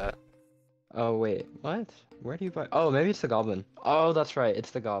are those at? Oh, wait, what? Where do you buy... Oh, maybe it's the goblin. Oh, that's right,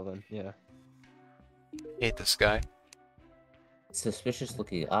 it's the goblin, yeah. Hate this guy. Suspicious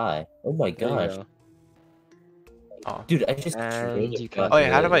looking eye. Oh my There you gosh. go. Oh. Dude, I just And traded you for can- Oh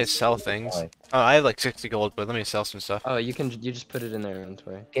yeah, how do I the sell suspicious things? eye. Oh, I have like 60 gold, but let me sell some stuff. Oh, you just put it in their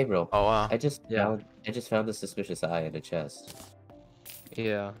inventory. Gabriel, Oh wow. I just Yeah. found the suspicious eye in a chest.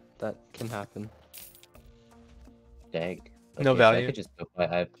 Yeah, that can happen. Dang. No Okay, so I value. could just go buy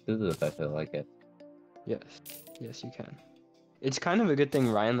eye blue if I feel like it. Yes. Yes, you can. It's kind of a good thing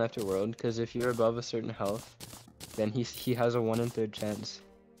Ryan left your world, because if you're above a certain health, then he has a 1/3 chance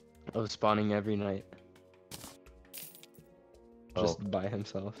of spawning every night. Just by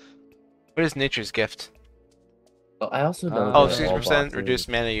himself. What is nature's gift? Oh, I also know Oh, Uh, that 60% all boxes- reduced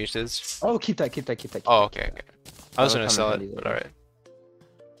mana usage. Oh, keep that, keep that, keep that. Keep Oh, that, okay, keep okay. that. I was That'll gonna come sell in it, handy but later. alright.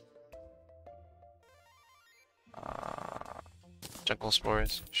 Jungle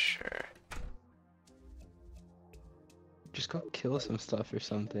spores, sure. Just go kill some stuff or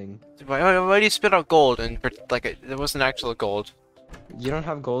something. Why do you spit out gold and like it wasn't actual gold? You don't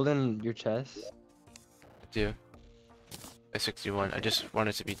have gold in your chest? I do. By 61. I just want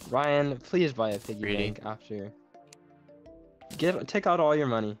it to be. Ryan, please buy a piggy Greedy. bank after. Take out all your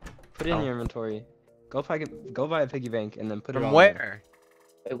money. Put it in Oh. your inventory. Go buy a piggy bank and then put it From on where?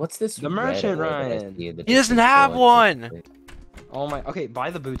 Wait, what's this? The red merchant, orb that I Ryan. see in the He doesn't distance have going? one! Oh my, okay, buy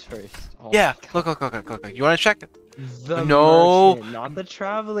the boots first. Oh Yeah, my God. look. You wanna check? The No. merchant, not the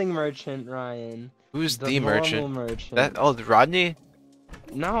traveling merchant, Ryan. Who's the normal merchant? merchant. That the Rodney?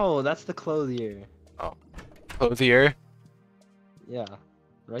 No, that's the clothier. Clothier? Yeah,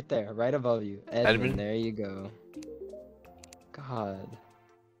 right there, right above you. Edmund, Edmund? there you go. God.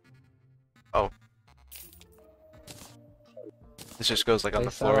 This just goes like on They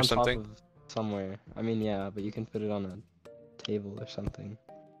the sell floor or on top something. of somewhere. I mean, yeah, but you can put it on a table or something.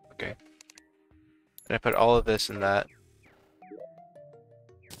 Okay. And I put all of this in that.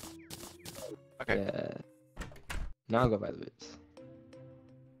 Okay. Yeah. Now go buy the boots.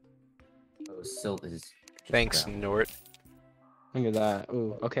 Oh, silt is. just Thanks, brown. Nort. Look at that.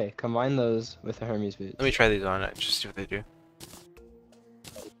 Ooh, okay. Combine those with the Hermes boots. Let me try these on. Just see what they do.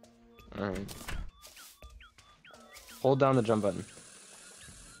 Alright. Hold down the jump button.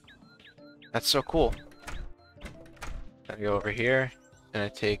 That's so cool. I go over here and I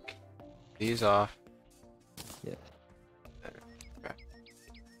take these off. Yeah. Okay.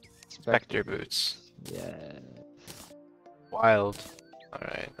 Spectre boots. Yeah. Wild.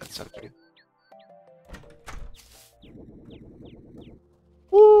 Alright, that's something.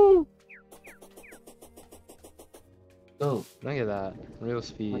 Woo! Oh, Look at that. Real oh my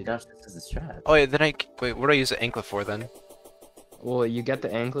speed. gosh, this is a strat. Oh wait, then wait, what do I use the anklet for then? Well, you get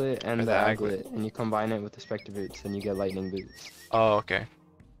the anklet and Or the the aglet, and you combine it with the Spectre boots, and you get lightning boots, Oh, okay.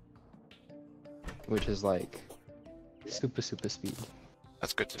 which is like super speed.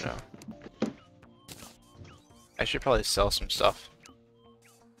 That's good to know. I should probably sell some stuff.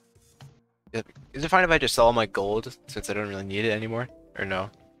 Is it fine if I just sell all my gold since I don't really need it anymore? Or no?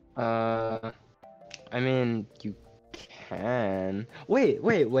 I mean, you can. Wait.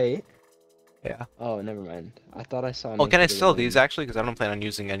 Yeah. Oh, never mind. I thought I saw. An Oh, can I anklet of the sell these wind. actually? Because I don't plan on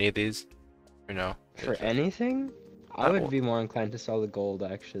using any of these. Or no? For anything? I Not would all. be more inclined to sell the gold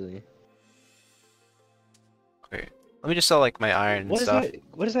actually. Okay. Let me just sell like my iron and What is stuff. that?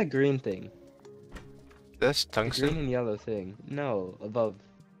 What is that green thing? This The green tungsten? and yellow thing. No, above.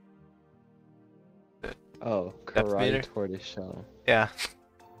 The Oh, depth meter? karate tortoise shell. Yeah.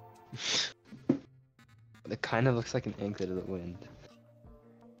 It kind of looks like an anklet of the wind.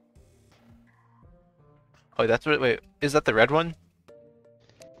 Oh, that's what. Wait, is that the red one?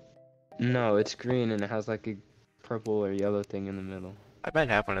 No, it's green and it has like a purple or yellow thing in the middle. I might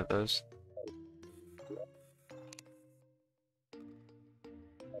have one of those.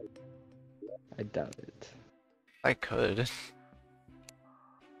 I doubt it. I could.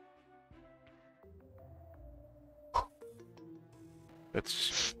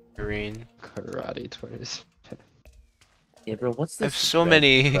 It's green. Karate tortoise. Yeah, bro, what's I have this? so red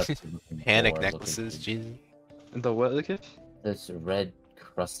many crusty looking panic ore looking necklaces. thing? Jesus. The what, Lucas? This red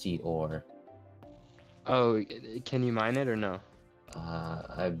crusty ore. Oh, can you mine it or no?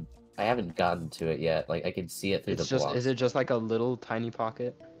 I haven't gotten to it yet. Like I can see it through It's the just, blocks. is it just like a little tiny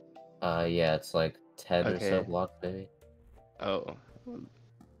pocket? Yeah, it's like 10 or so Okay. blocks maybe. Oh.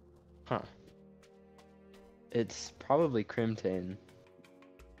 Huh. It's probably Crimton.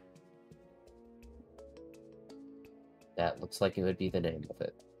 That looks like it would be the name of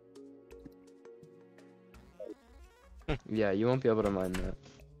it. Yeah, you won't be able to mine that.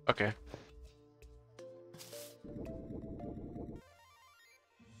 Okay.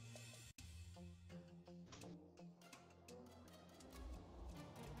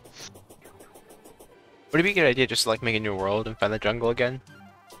 Would it be a good idea just to like make a new world and find the jungle again?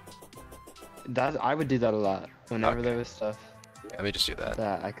 That I would do that a lot. Whenever Okay. there was stuff Yeah, let me just do that.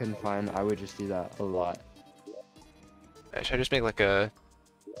 that I couldn't find, I would just do that a lot. Should I just make like a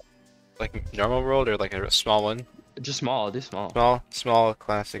normal world or like a small one? Just small, do small. Small,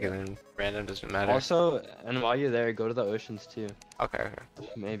 classic, and then random doesn't matter. Also, and while you're there, go to the oceans too. Okay.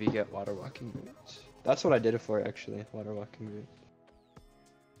 Maybe get water walking boots. That's what I did it for actually, water walking boots.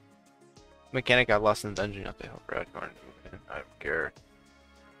 Mechanic got lost in the dungeon up the hill road. I don't care.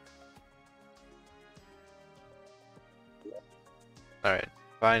 Alright,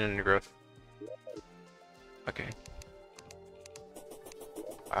 fine undergrowth. Okay.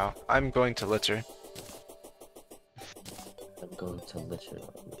 Wow, I'm going to litter. I'm going to litter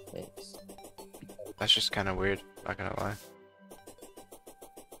on your face. That's just kind of weird, not gonna lie.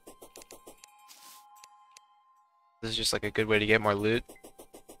 This is just like a good way to get more loot.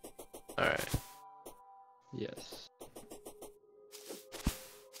 Alright. Yes.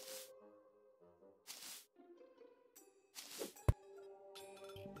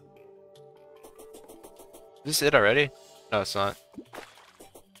 Is this it already? No, it's not.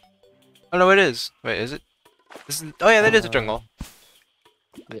 Oh no, it is. Wait, is it? This is. Oh yeah, that is a jungle.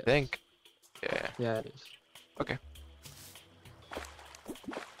 I Yes. think. Yeah. Yeah, it is. Okay.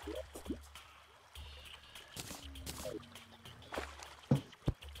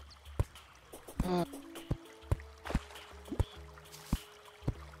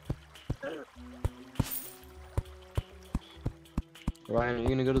 Ryan, are you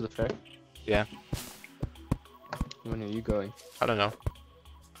gonna go to the fair? Yeah. When are you going? I don't know.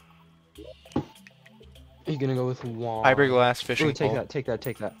 Are you gonna go with Juan? Fiberglass fishing Ooh, take pole. that, take that,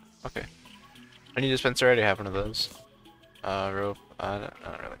 take that. Okay. I need a dispenser. I already have one of those. Rope. I don't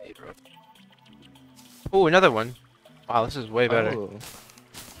really need rope. Oh, another one. Wow, this is way better. Oh.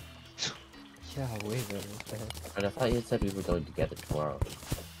 Yeah, way better. What the heck? And I thought you said we were going together tomorrow.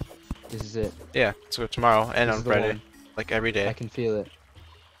 This is it. Yeah, let's go tomorrow and This on is the Friday. one. Like every I day. can feel it.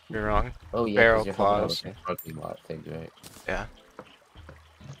 You're wrong. Oh yeah, Barrel 'cause you're helping out claws. with the parking lot thing, right? Yeah.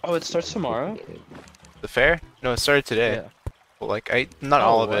 Oh, it starts tomorrow? The fair? No, it started today. Yeah. Well, like not Oh,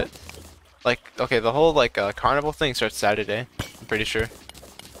 all of what? it. Like, okay, the whole like carnival thing starts Saturday. I'm pretty sure.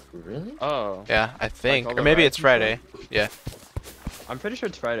 Really? Oh. Yeah, I think, all or the maybe rides it's and Friday. Yeah. I'm pretty sure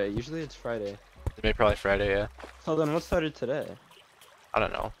it's Friday. Usually it's Friday. Maybe probably Friday, yeah. So then what started today? I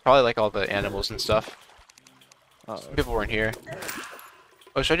don't know. Probably like all the animals and stuff. Oh, Some people weren't here.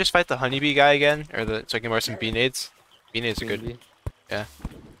 Oh, should I just fight the honeybee guy again? Or so I can wear some bee nades? Bee nades are good. Maybe. Yeah.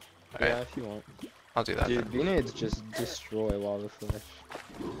 Yeah, Alright, if you want. I'll do that Dude, then. V-nades just destroy lava flesh.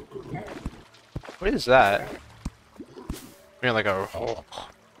 What is that? You're like a...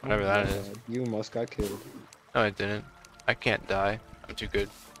 whatever that Oh my is. God, you almost got killed. No, I didn't. I can't die. I'm too good.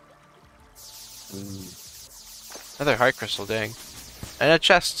 Another heart crystal, dang. And a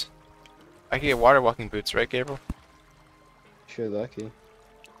chest! I can get water walking boots, right, Gabriel? Sure lucky.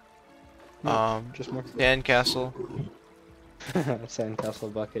 Just more. Sandcastle.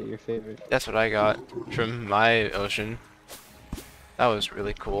 Sandcastle bucket, your favorite. That's what I got from my ocean. That was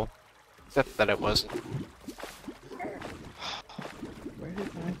really cool. Except that it wasn't. Where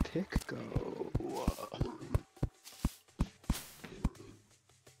did my pick go?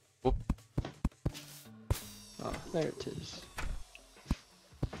 Whoop. Oh, there it is.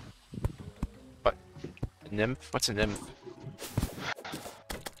 What? A nymph? What's a nymph?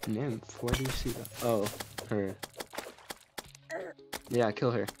 Nymph, where do you see that? Oh, her. Yeah,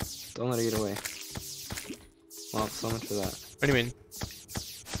 kill her. Don't let her get away. Well, so much for that. What do you mean?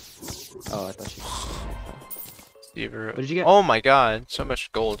 Oh, I thought she. Stever. What did you get? Oh my god, so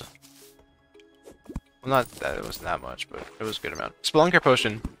much gold. Well, not that it wasn't that much, but it was a good amount. Spelunker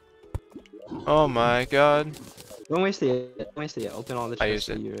potion. Oh my god. Don't waste it. Don't waste it yet. Open all the I chests used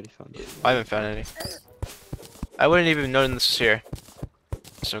that it. you already found. I haven't found any. I wouldn't even known this was here.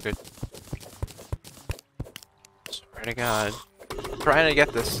 So good. Swear to god. I'm trying to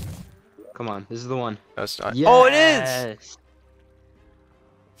get this. Come on, this is the one. No, it's not. Yes! Oh, it is!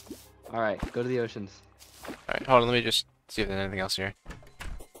 Alright, go to the oceans. Alright, hold on, let me just see if there's anything else here.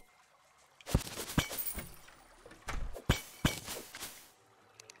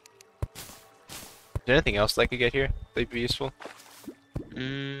 Is there anything else that I could get here that'd be useful?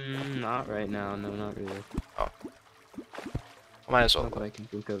 Not right now. No, not really. I might as well. Not that I can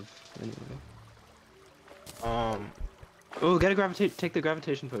think of anyway. Um, Oh, take the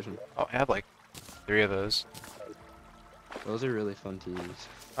gravitation potion. oh, I have like 3 of those. Those are really fun to use.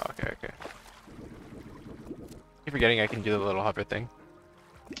 Oh, okay, okay. Keep forgetting I can do the little hover thing.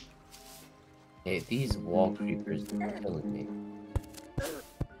 Hey, these wall creepers are killing me.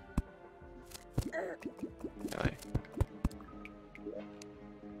 Really.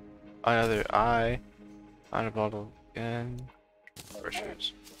 Another eye. On a bottle again.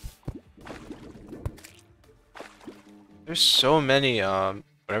 Brushes. There's so many,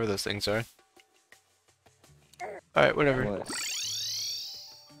 whatever those things are. Alright, whatever. What?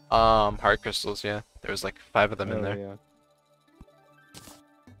 Heart crystals, yeah. There was like 5 of them in Oh, there. yeah.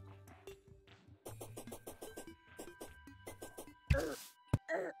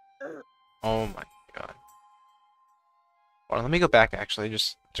 Oh my god. Well, let me go back actually,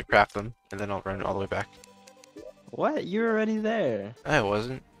 just to craft them, and then I'll run all the way back. What? You're already there. I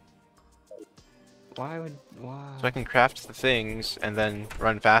wasn't. Why? So I can craft the things, and then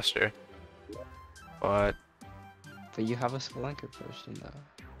run faster. But... But you have a spelunker potion though.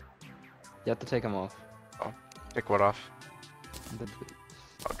 You have to take them off. Take what off? The boots.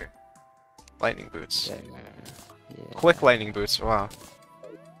 Okay. Lightning boots. There. Yeah. Quick lightning boots, wow.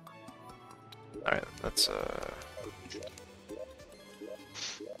 Alright, let's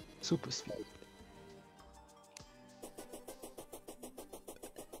Super speed.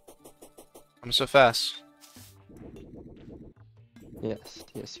 I'm so fast. Yes,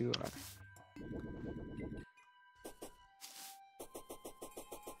 yes you are.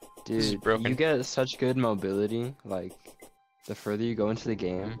 This is Dude, broken. you get such good mobility, like, the further you go into the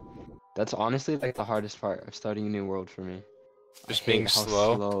game. That's honestly, like, the hardest part of starting a new world for me. Just I hate being how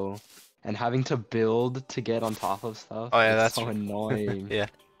slow. And having to build to get on top of stuff. Oh yeah, it's that's so annoying. yeah.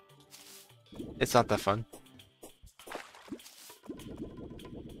 It's not that fun.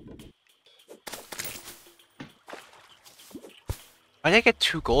 Why did I get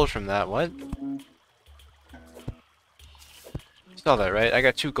 2 gold from that? What? You saw that, right? I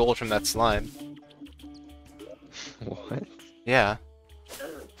got 2 gold from that slime. What? Yeah.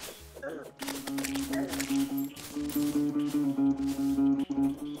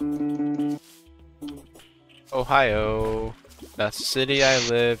 Ohio. That's the city I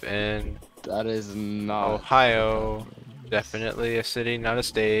live in. That is not. Ohio. Definitely a city, not a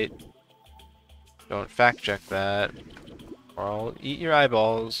state. Don't fact check that, or I'll eat your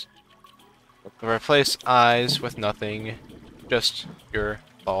eyeballs. Replace eyes with nothing, just your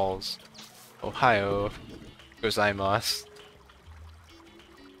balls. Ohio. Gozaimasu.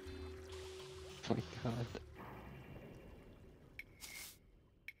 Oh my god.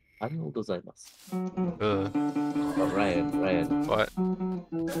 Arigatou gozaimasu. Ugh. Oh, Ryan. What?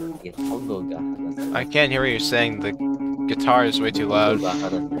 Nihongo ga hanasemasu. I can't hear what you're saying. The guitar is way too loud. Nihongo ga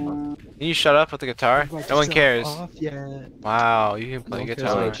hanasemasu. Can you shut up with the guitar? No one cares. Off yet. Wow, you can No play one cares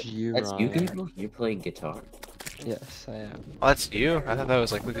guitar. about you, That's you, Ryan. Gabriel? You're playing guitar? Yes, I am. Oh, that's you? I thought that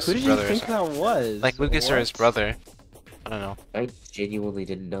was like Who Lucas's did you brother or think something. that was? Like Lucas or his What? brother. I don't know. I genuinely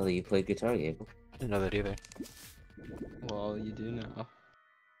didn't know that you played guitar, Gabriel. I didn't know that either. Well, you do now.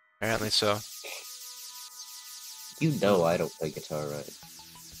 Apparently so. You know I don't play guitar, right?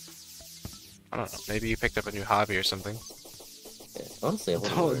 I don't know. Maybe you picked up a new hobby or something. Yeah. Honestly, I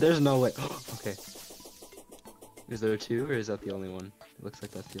wonder Oh, where- there's no way. Okay. Is there two, or is that the only one? It looks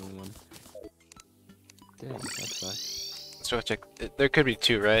like that's the only one. Damn, that sucks. Let's go check. There could be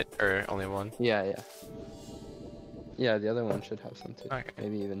two, right? Or only one? Yeah. Yeah, the other one should have some too. Okay.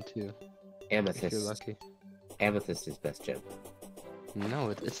 Maybe even two, if Amethyst. you're lucky. Amethyst is best gem. No,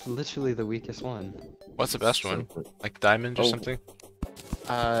 it's literally the weakest one. What's the best So one? good. Like diamond or Oh. something?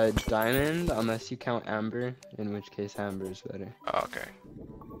 Diamond, unless you count amber, in which case amber is better. Oh, okay.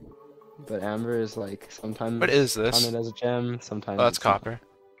 But amber is like sometimes What is this? counted as a gem, sometimes. Oh, that's it's not. copper.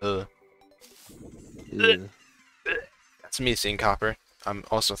 Ugh. Ew. That's me seeing copper. I'm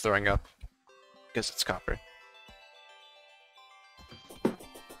also throwing up. Because it's copper.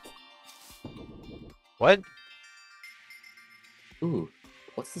 What? Ooh,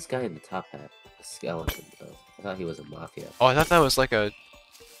 what's this guy in the top hat? A skeleton, though. I thought he was a mafia. Oh, I thought that was like a...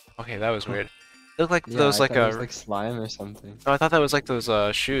 Okay, that was weird. It looked like Yeah, those I like thought it a... was like slime or something. No, I thought that was like those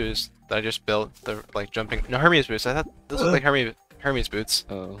shoes that I just built. The like jumping... No, Hermes boots. I thought those look like Hermes boots.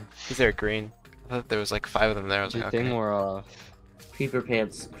 Oh, Because they're green. I thought there was like 5 of them there. I was good like, thing okay. we're off. Creeper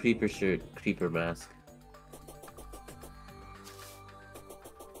pants, creeper shirt, creeper mask.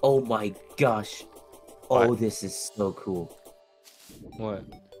 Oh my gosh! Oh, What? this is so cool. What?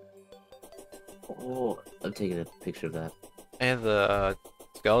 Oh, I'm taking a picture of that. And the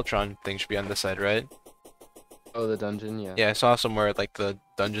Skeletron thing should be on this side, right? Oh, the dungeon, yeah. Yeah, I saw somewhere like the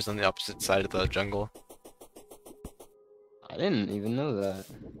dungeon's on the opposite side of the jungle. I didn't even know that.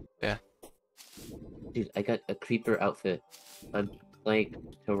 Dude, I got a creeper outfit. I'm playing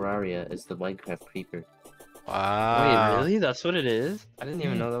Terraria as the Minecraft creeper. Wow. Wait, really? That's what it is? I didn't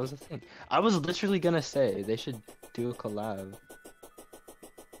even know that was a thing. I was literally gonna say they should do a collab.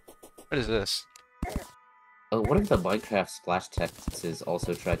 What is this? Oh, one of the Minecraft splash texts is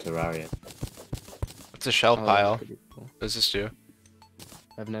also try Terraria. It's a shell Oh, that's pile. pretty cool. What does this do?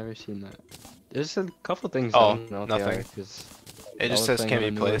 I've never seen that. There's a couple things. Oh, I don't know what they nothing. are, 'cause It I just was says playing can on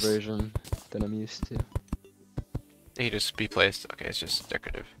a be newer placed. version than I'm used to. It can just be placed. Okay, it's just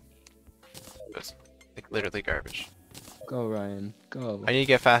decorative. It's like literally garbage. Go, Ryan. Go. I need to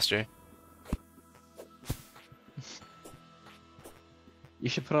get faster. You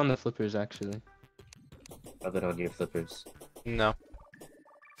should put on the flippers, actually. Rub it on your flippers. No.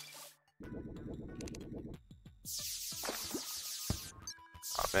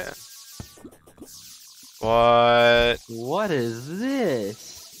 Oh man. What? What is this?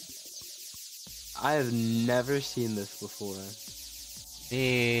 I have never seen this before.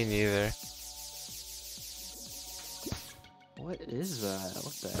 Me neither. What is that?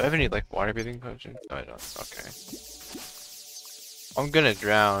 What the Do I have any like water breathing potion? No, I don't. Okay. I'm gonna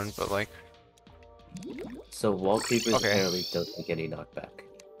drown, but like, So wall creepers Okay. apparently don't take any knockback.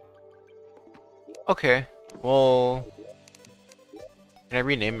 okay. Well, can I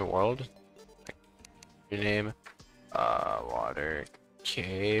rename a world? Rename, water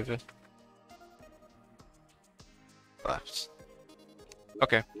cave. Left.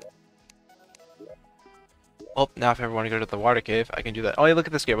 Okay. Oh, now if I ever want to go to the water cave, I can do that. Oh, yeah, look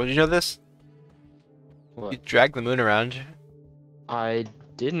at this, Gabriel. Did you know this? What? You drag the moon around. I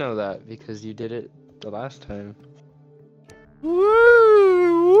did know that because you did it the last time.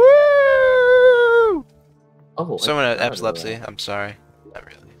 Woo! Woo! Oh, Someone I had forgot about epilepsy. that. I'm sorry. Not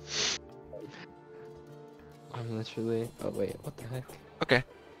really. I'm literally. Oh wait, what the heck? Okay.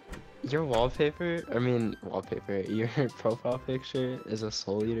 Your wallpaper. I mean, wallpaper. Your profile picture is a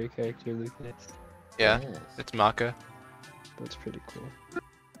Soul Eater character, Lucas. Yeah, Yes. it's Maka. That's pretty cool.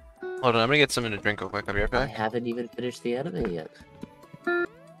 Hold on, I'm gonna get something to drink real quick. I'll be right I back. haven't even finished the anime yet.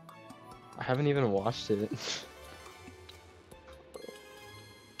 I haven't even watched it.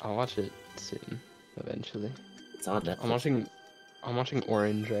 I'll watch it soon, eventually. It's on Netflix. I'm watching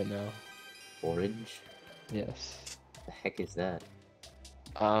Orange right now. Orange? Yes. The heck is that?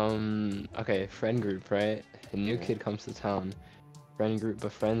 Okay, friend group, right? A new Yeah. kid comes to town. Friend group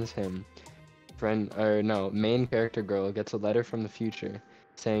befriends him. Main character girl gets a letter from the future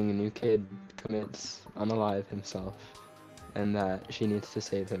saying a new kid commits unalive himself. and that she needs to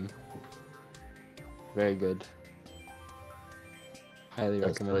save him. Very good. Highly So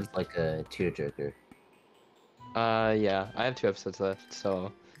recommend. it's like a tearjerker. Yeah, I have 2 episodes left,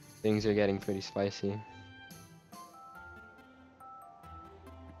 so things are getting pretty spicy.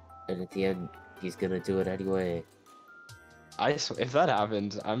 And at the end, he's gonna do it anyway. If that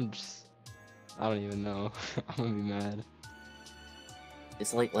happens, I don't even know. I'm gonna be mad.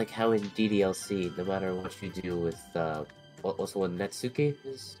 It's like how in DDLC, no matter what you do with what's the one, Netsuke?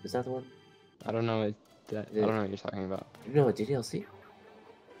 Is that the one? I don't know I don't know what you're talking about. You know what DDLC?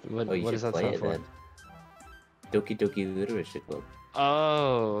 What Oh, you what should does that play stand it for? then. Doki Doki Literature Club.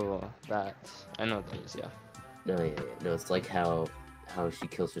 Oh, that. I know what that is, yeah. No, yeah. No, it's like how she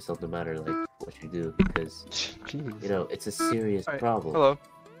kills herself no matter like what you do, because Jeez. you know it's a serious Alright, problem hello.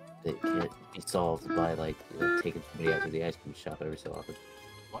 that can't be solved by like taking somebody out to the ice cream shop every so often.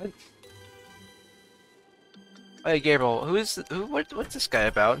 What? Hey Gabriel, what's this guy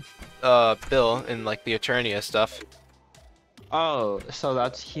about? Bill in like the Eternia stuff. Oh, so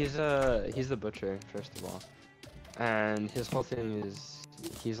he's the butcher, first of all. And his whole thing is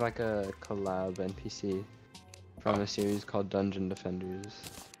he's like a collab NPC from a series called Dungeon Defenders.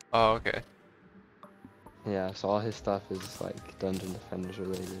 Oh, okay. Yeah, so all his stuff is like Dungeon Defenders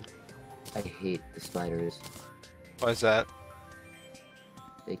related. I hate the spiders. What is that?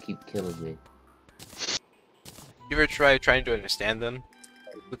 They keep killing me. You ever try trying to understand them,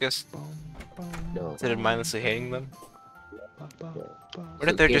 Lucas? No. Instead of mindlessly hating them? What So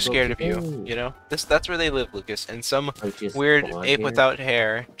if they're just Gabriel, scared of you? today You know? That's where they live, Lucas. And some are just weird blonde ape hair? without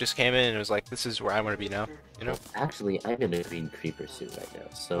hair just came in and was like, this is where I want to be now. You know? Actually, I'm in a green creeper suit right now,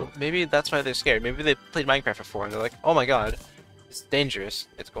 so Maybe that's why they're scared. Maybe they played Minecraft before and they're like, oh my god, it's dangerous.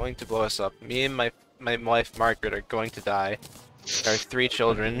 It's going to blow us up. Me and my wife Margaret are going to die. Our 3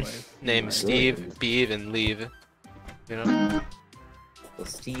 children named Steve, Beeve, and Leave. You know? well,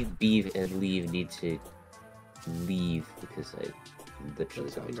 Steve, Beeve, and Leave need to leave because I literally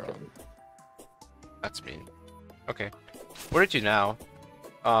somebody's killing me. That's mean. Okay. What did you now?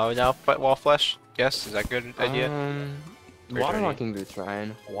 Now fight wall flesh? Yes, is that a good idea? Or Water dirty? walking boots,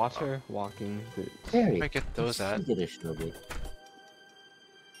 Ryan. Water walking boots. Harry, Where I get those what's at? he gonna show me?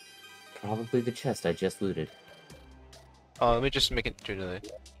 Probably the chest I just looted. Oh, let me just make it to the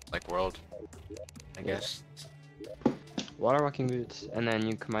like world. I guess. Water walking boots, and then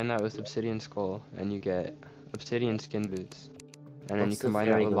you combine that with obsidian skull, and you get obsidian skin boots. And then you What's the combine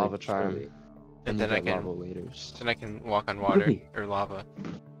that fairy with going lava to show charm, me? and then you I get can- lava waders. Then I can walk on water Really? or lava.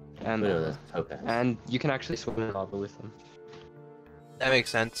 And No, that's topaz. and you can actually swim in lava with them. That makes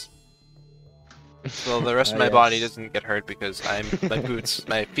sense. So the rest of my body doesn't get hurt because my boots,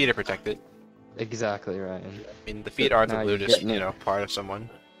 my feet are protected. Exactly, Ryan. I mean, the feet are the Now you're lutest, getting you it. know, part of someone.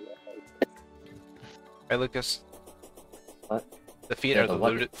 Right, Lucas? What? The feet Yeah, are the the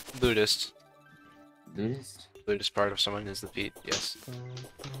what? lutest. Nudist? Lutest part of someone is the feet. Yes.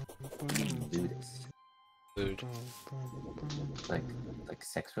 Nudist. Lewd. Like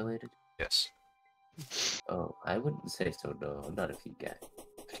sex related? Yes. Oh, I wouldn't say so. No, I'm not a feet guy.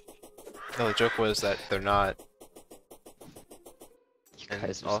 No, the joke was that they're not. You And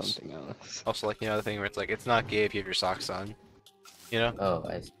guys are also- something else. Also, like, you know, the thing where it's like, it's not gay if you have your socks on. You know? Oh,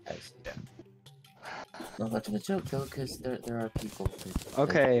 I see. Yeah. Not much of a joke though, because there are people.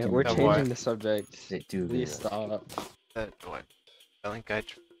 Okay, we're Oh, boy. changing the subject. That do. Please stop. That what? Violent guide.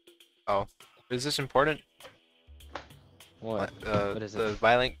 Oh, is this important? What? What is The it?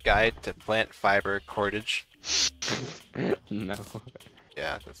 violent guide to plant fiber cordage. No.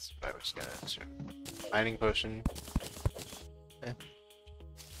 Yeah, that's what I was gonna answer. Mining potion. Eh.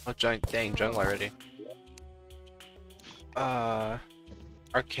 Oh, dang jungle already.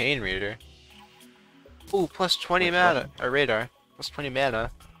 Arcane reader. Ooh, plus 20 Which mana. Or radar. Plus 20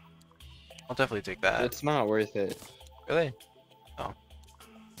 mana. I'll definitely take that. It's not worth it. Really? Oh.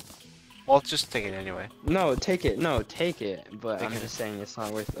 Well, let's just take it anyway. No, take it. No, take it. But Take I'm it. just saying it's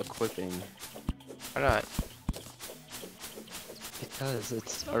not worth equipping. Why not? Because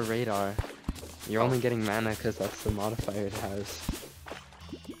it's a radar. You're only getting mana because that's the modifier it has.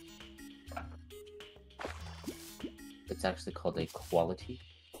 It's actually called a quality.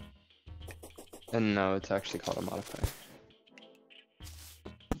 And no, it's actually called a modifier.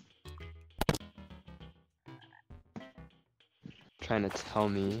 Trying to tell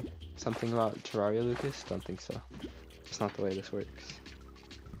me something about Terraria, Lucas? Don't think so. It's not the way this works.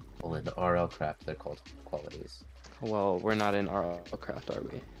 Well, in RL craft, they're called qualities. Well, we're not in RL craft, are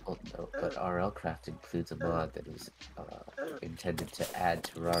we? Well, no, but RL craft includes a mod that is intended to add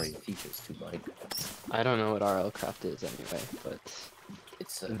Terraria features to Minecraft. I don't know what RL craft is anyway, but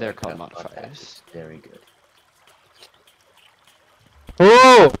It's They're called Minecraft mod pack. modifiers. It's very good.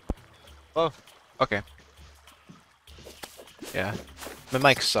 Oh, okay. Yeah. My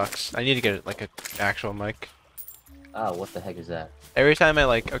mic sucks. I need to get like an actual mic. Ah, what the heck is that? Every time I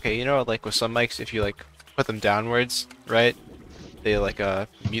like, okay, you know, like with some mics, if you like put them downwards, right? They like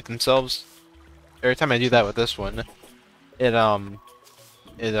mute themselves. Every time I do that with this one, it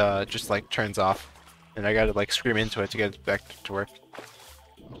just like turns off, and I gotta like scream into it to get it back to work.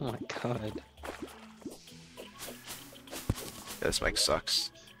 Oh my god. Yeah, this mic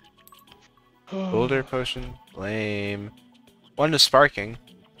sucks. Boulder potion, lame. One is sparking.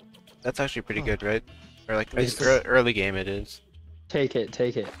 That's actually pretty good, right? Or like It's early game it is. Take it,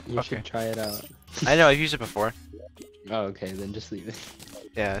 take it. You Okay. should try it out. I know I've used it before. Oh, okay, then just leave it.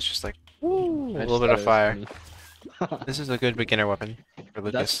 Yeah, it's just like woo, I a just little bit thought of it was fire. funny. This is a good beginner weapon for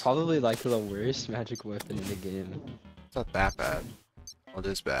That's Lucas. probably like the worst magic weapon in the game. It's not that bad. Well, it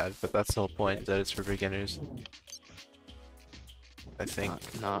is bad, but that's the whole point, that it's for beginners. I think.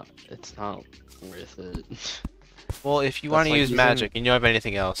 It's not worth it. Well, if you That's want to like use using- magic and you don't have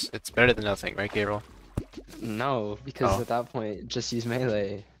anything else, it's better than nothing, right, Gabriel? No, because Oh. at that point, just use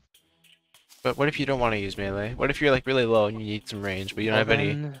melee. But what if you don't want to use melee? What if you're like really low and you need some range, but you don't have any?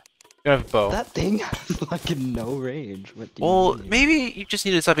 You Then don't have a bow. That thing has like no range. What do you Well, mean? maybe you just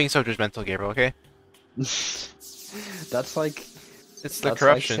need to stop being so judgmental, Gabriel. Okay? That's like It's the that's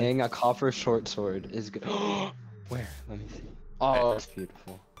corruption. like saying a copper short sword is good. Where? Let me see. Oh, that's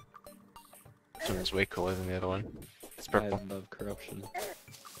beautiful. This one is way cooler than the other one. It's I purple. love corruption.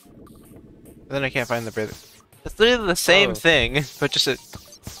 But then I can't find the brother. It's literally the same Oh. thing, but just a.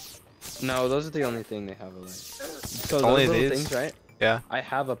 No, those are the only thing they have alike. So those Only little these? things, right? Yeah. I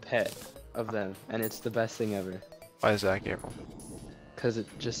have a pet of them, and it's the best thing ever. Why is that, Gabriel? Cause it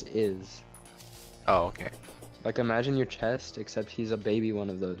just is. Oh, okay. Like imagine your chest, except he's a baby one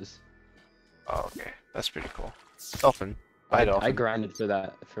of those. Oh, okay. That's pretty cool. Dolphin. Bye, I Dolphin. grinded for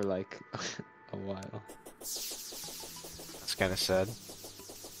that for like a while. That's kind of sad.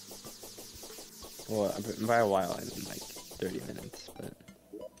 Well, by a while I mean like 30 minutes, but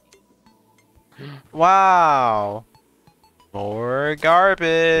Wow. More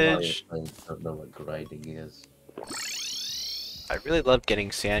garbage. I don't know what grinding is. I really love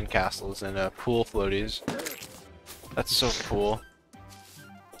getting sand castles and pool floaties. That's so cool.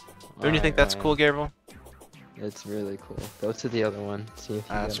 Don't you think that's cool, Gabriel? It's really cool. Go to the other one. See if you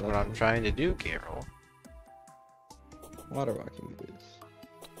That's get what I'm lucky. trying to do, Gabriel. Water walking boots.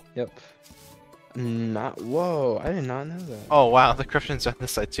 Yep. Not. Whoa! I did not know that. Oh wow, the corruption's on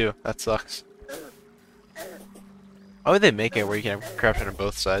this side too. That sucks. Why would they make it where you can have corruption on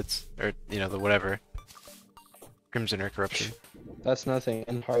both sides? Or, you know, the whatever. Crimson or corruption. That's nothing.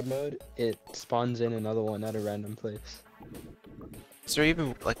 In hard mode, it spawns in another one at a random place. Is there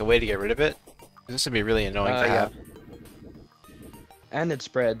even like a way to get rid of it? 'Cause this would be really annoying to Yeah. have. And it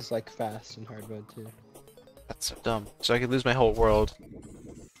spreads like fast in hard mode too. That's so dumb. So I could lose my whole world.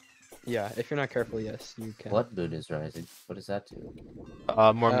 Yeah, if you're not careful, yes, you can. What moon is rising? What does that do?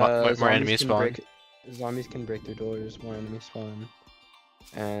 More Zombies enemies can spawn. Zombies can break their doors, more enemies spawn.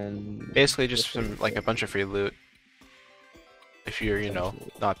 And Basically just some, like a bunch of free loot. If you're, you know,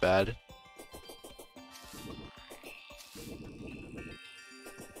 not bad.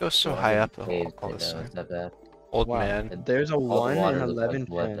 Go so high up the Caves all right this now, time. is that bad? Old wow, man. there's a the 1 water in looks like 11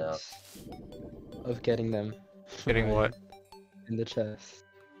 blood now. chance of getting them. Getting Right what? in the chest.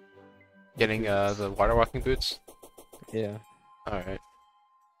 Getting the water walking boots? Yeah, Alright.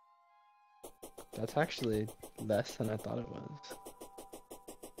 that's actually less than I thought it was.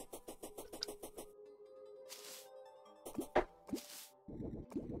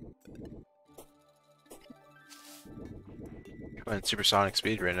 Going at supersonic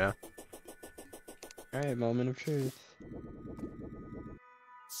speed right now. Alright, moment of truth.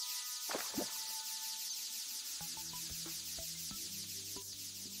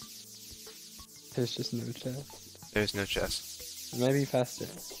 There's just no chest. There's no chest. Maybe faster.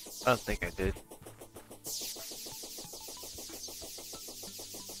 I don't think I did.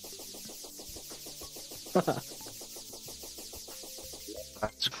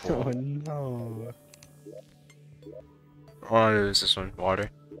 That's cool. Oh no. Oh, it was this one. Water.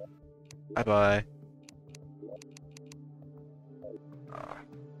 Bye bye.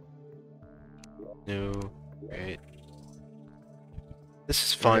 No. Great. This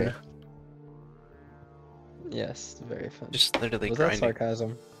is fun. Okay. Yes, very fun. Just literally Was that grinding.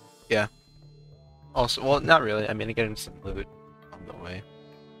 sarcasm? Also, well, not really. I mean, I get some loot on the way.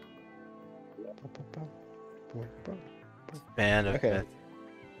 Man of Okay. myth.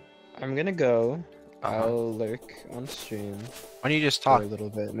 I'm gonna go. Uh-huh. I'll lurk on stream Why don't you just for talk? a little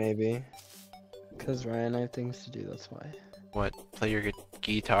bit, maybe. Cause Ryan, I have things to do. That's why. What? Play your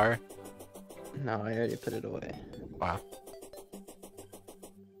guitar? No, I already put it away. Wow.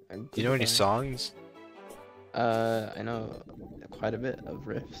 And Do you know any goodbye. songs? I know quite a bit of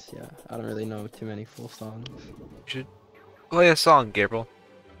riffs, yeah. I don't really know too many full songs. You should play a song, Gabriel,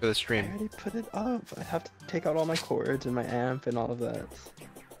 for the I stream. already put it up. I have to take out all my chords and my amp and all of that.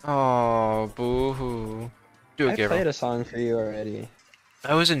 Oh, boo-hoo. Do it, I Gabriel. played a song for you already.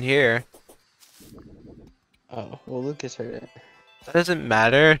 I wasn't here. Oh, well, Lucas heard it. That doesn't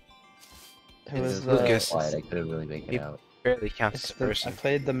matter. It It was was really Lucas. quiet. I couldn't really make it Yep. out. Barely counts It's as a the, I person.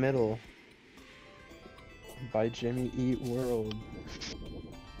 played the middle by Jimmy Eat World.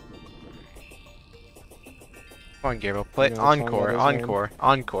 Come on, Gabriel. Play You know what song Encore, that is, Ryan? Encore,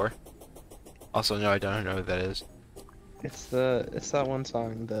 Encore. Also, no, I don't know who that is. It's that one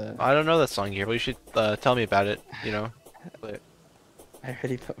song. I don't know that song, Gabriel. You should tell me about it, you know. I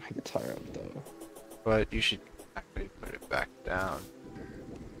already put my guitar up though. But you should actually put it back down.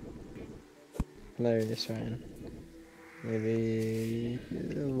 Hilarious, Ryan. Maybe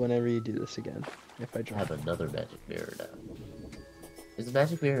whenever you do this again, if I I drop. have another magic mirror now. Is the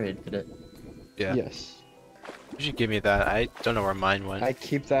magic mirror infinite? Yeah. Yes. You should give me that. I don't know where mine went. I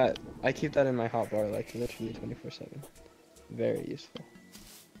keep that in my hotbar like literally 24/7. Very useful.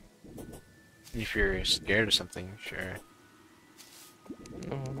 If you're scared of something, sure.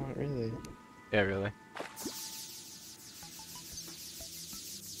 No, not really. Yeah, really.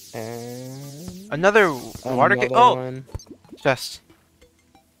 And Another water another Oh! one. Chest.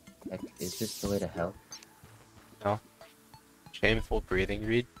 Like, is this the way to hell? Shameful breathing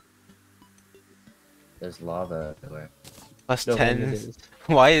read. There's lava everywhere. Plus No, 10. it is.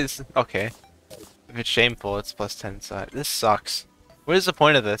 Why is... Okay. If it's shameful, it's plus 10 side. This sucks. What is the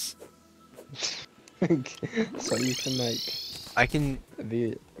point of this? So you can like I can...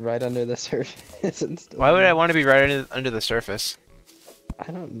 be right under the surface and still. Why would I want to be right under the surface?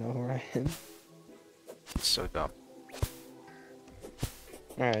 I don't know, Ryan. It's so dumb.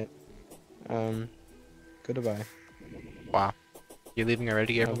 Alright. Goodbye. Wow. You leaving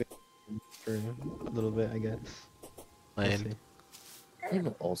already, I'll Gabriel? be for a little bit, I guess. We'll Lame. see.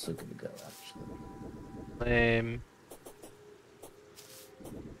 I'm also gonna go, actually. Lame.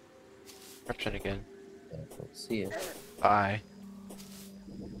 Corruption again. Yeah, we'll see you. Bye.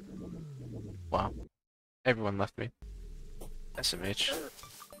 Wow. Everyone left me. SMH.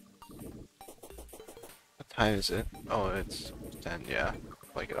 What time is it? Oh, it's 10, yeah.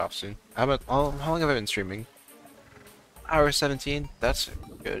 I'll get off soon. How long have I been streaming? Hour 17? That's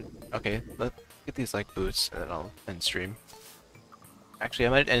good. Okay, let's get these like boots and then I'll end stream. Actually, I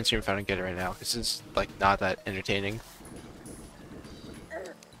might end stream if I don't get it right now, because it's like not that entertaining.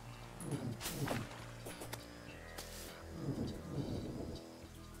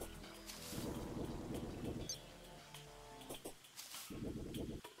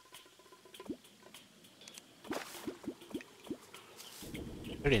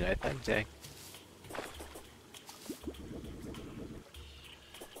 Pretty nighttime, dang.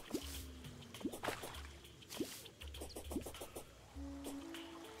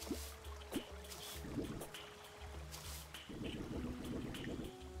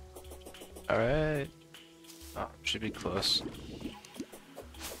 Alright. Oh, should be close.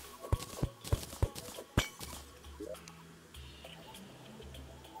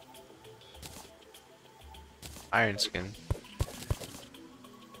 Iron skin.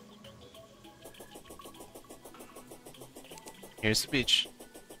 Here's the beach.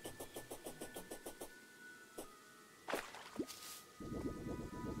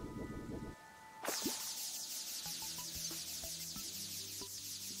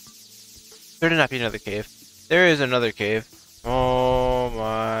 There did not be another cave. There is another cave. Oh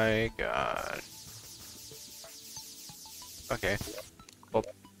my god. Okay. Well,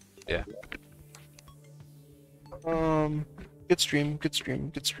 yeah. Good stream, good stream,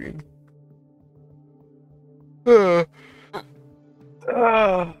 good stream.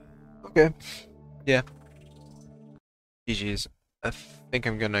 Okay. Yeah. GG's. I think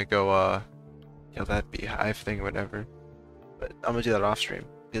I'm gonna go, kill that beehive thing, whatever. But I'm gonna do that off stream,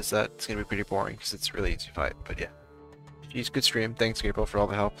 because that's gonna be pretty boring, because it's really easy to fight, but yeah. Jeez, good stream. Thanks, Gabriel, for all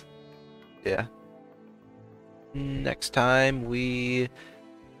the help. Yeah. Next time we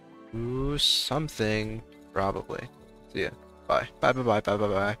do something, probably. See ya. Bye. Bye, bye, bye, bye, bye,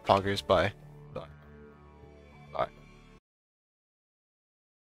 bye. Poggers, bye.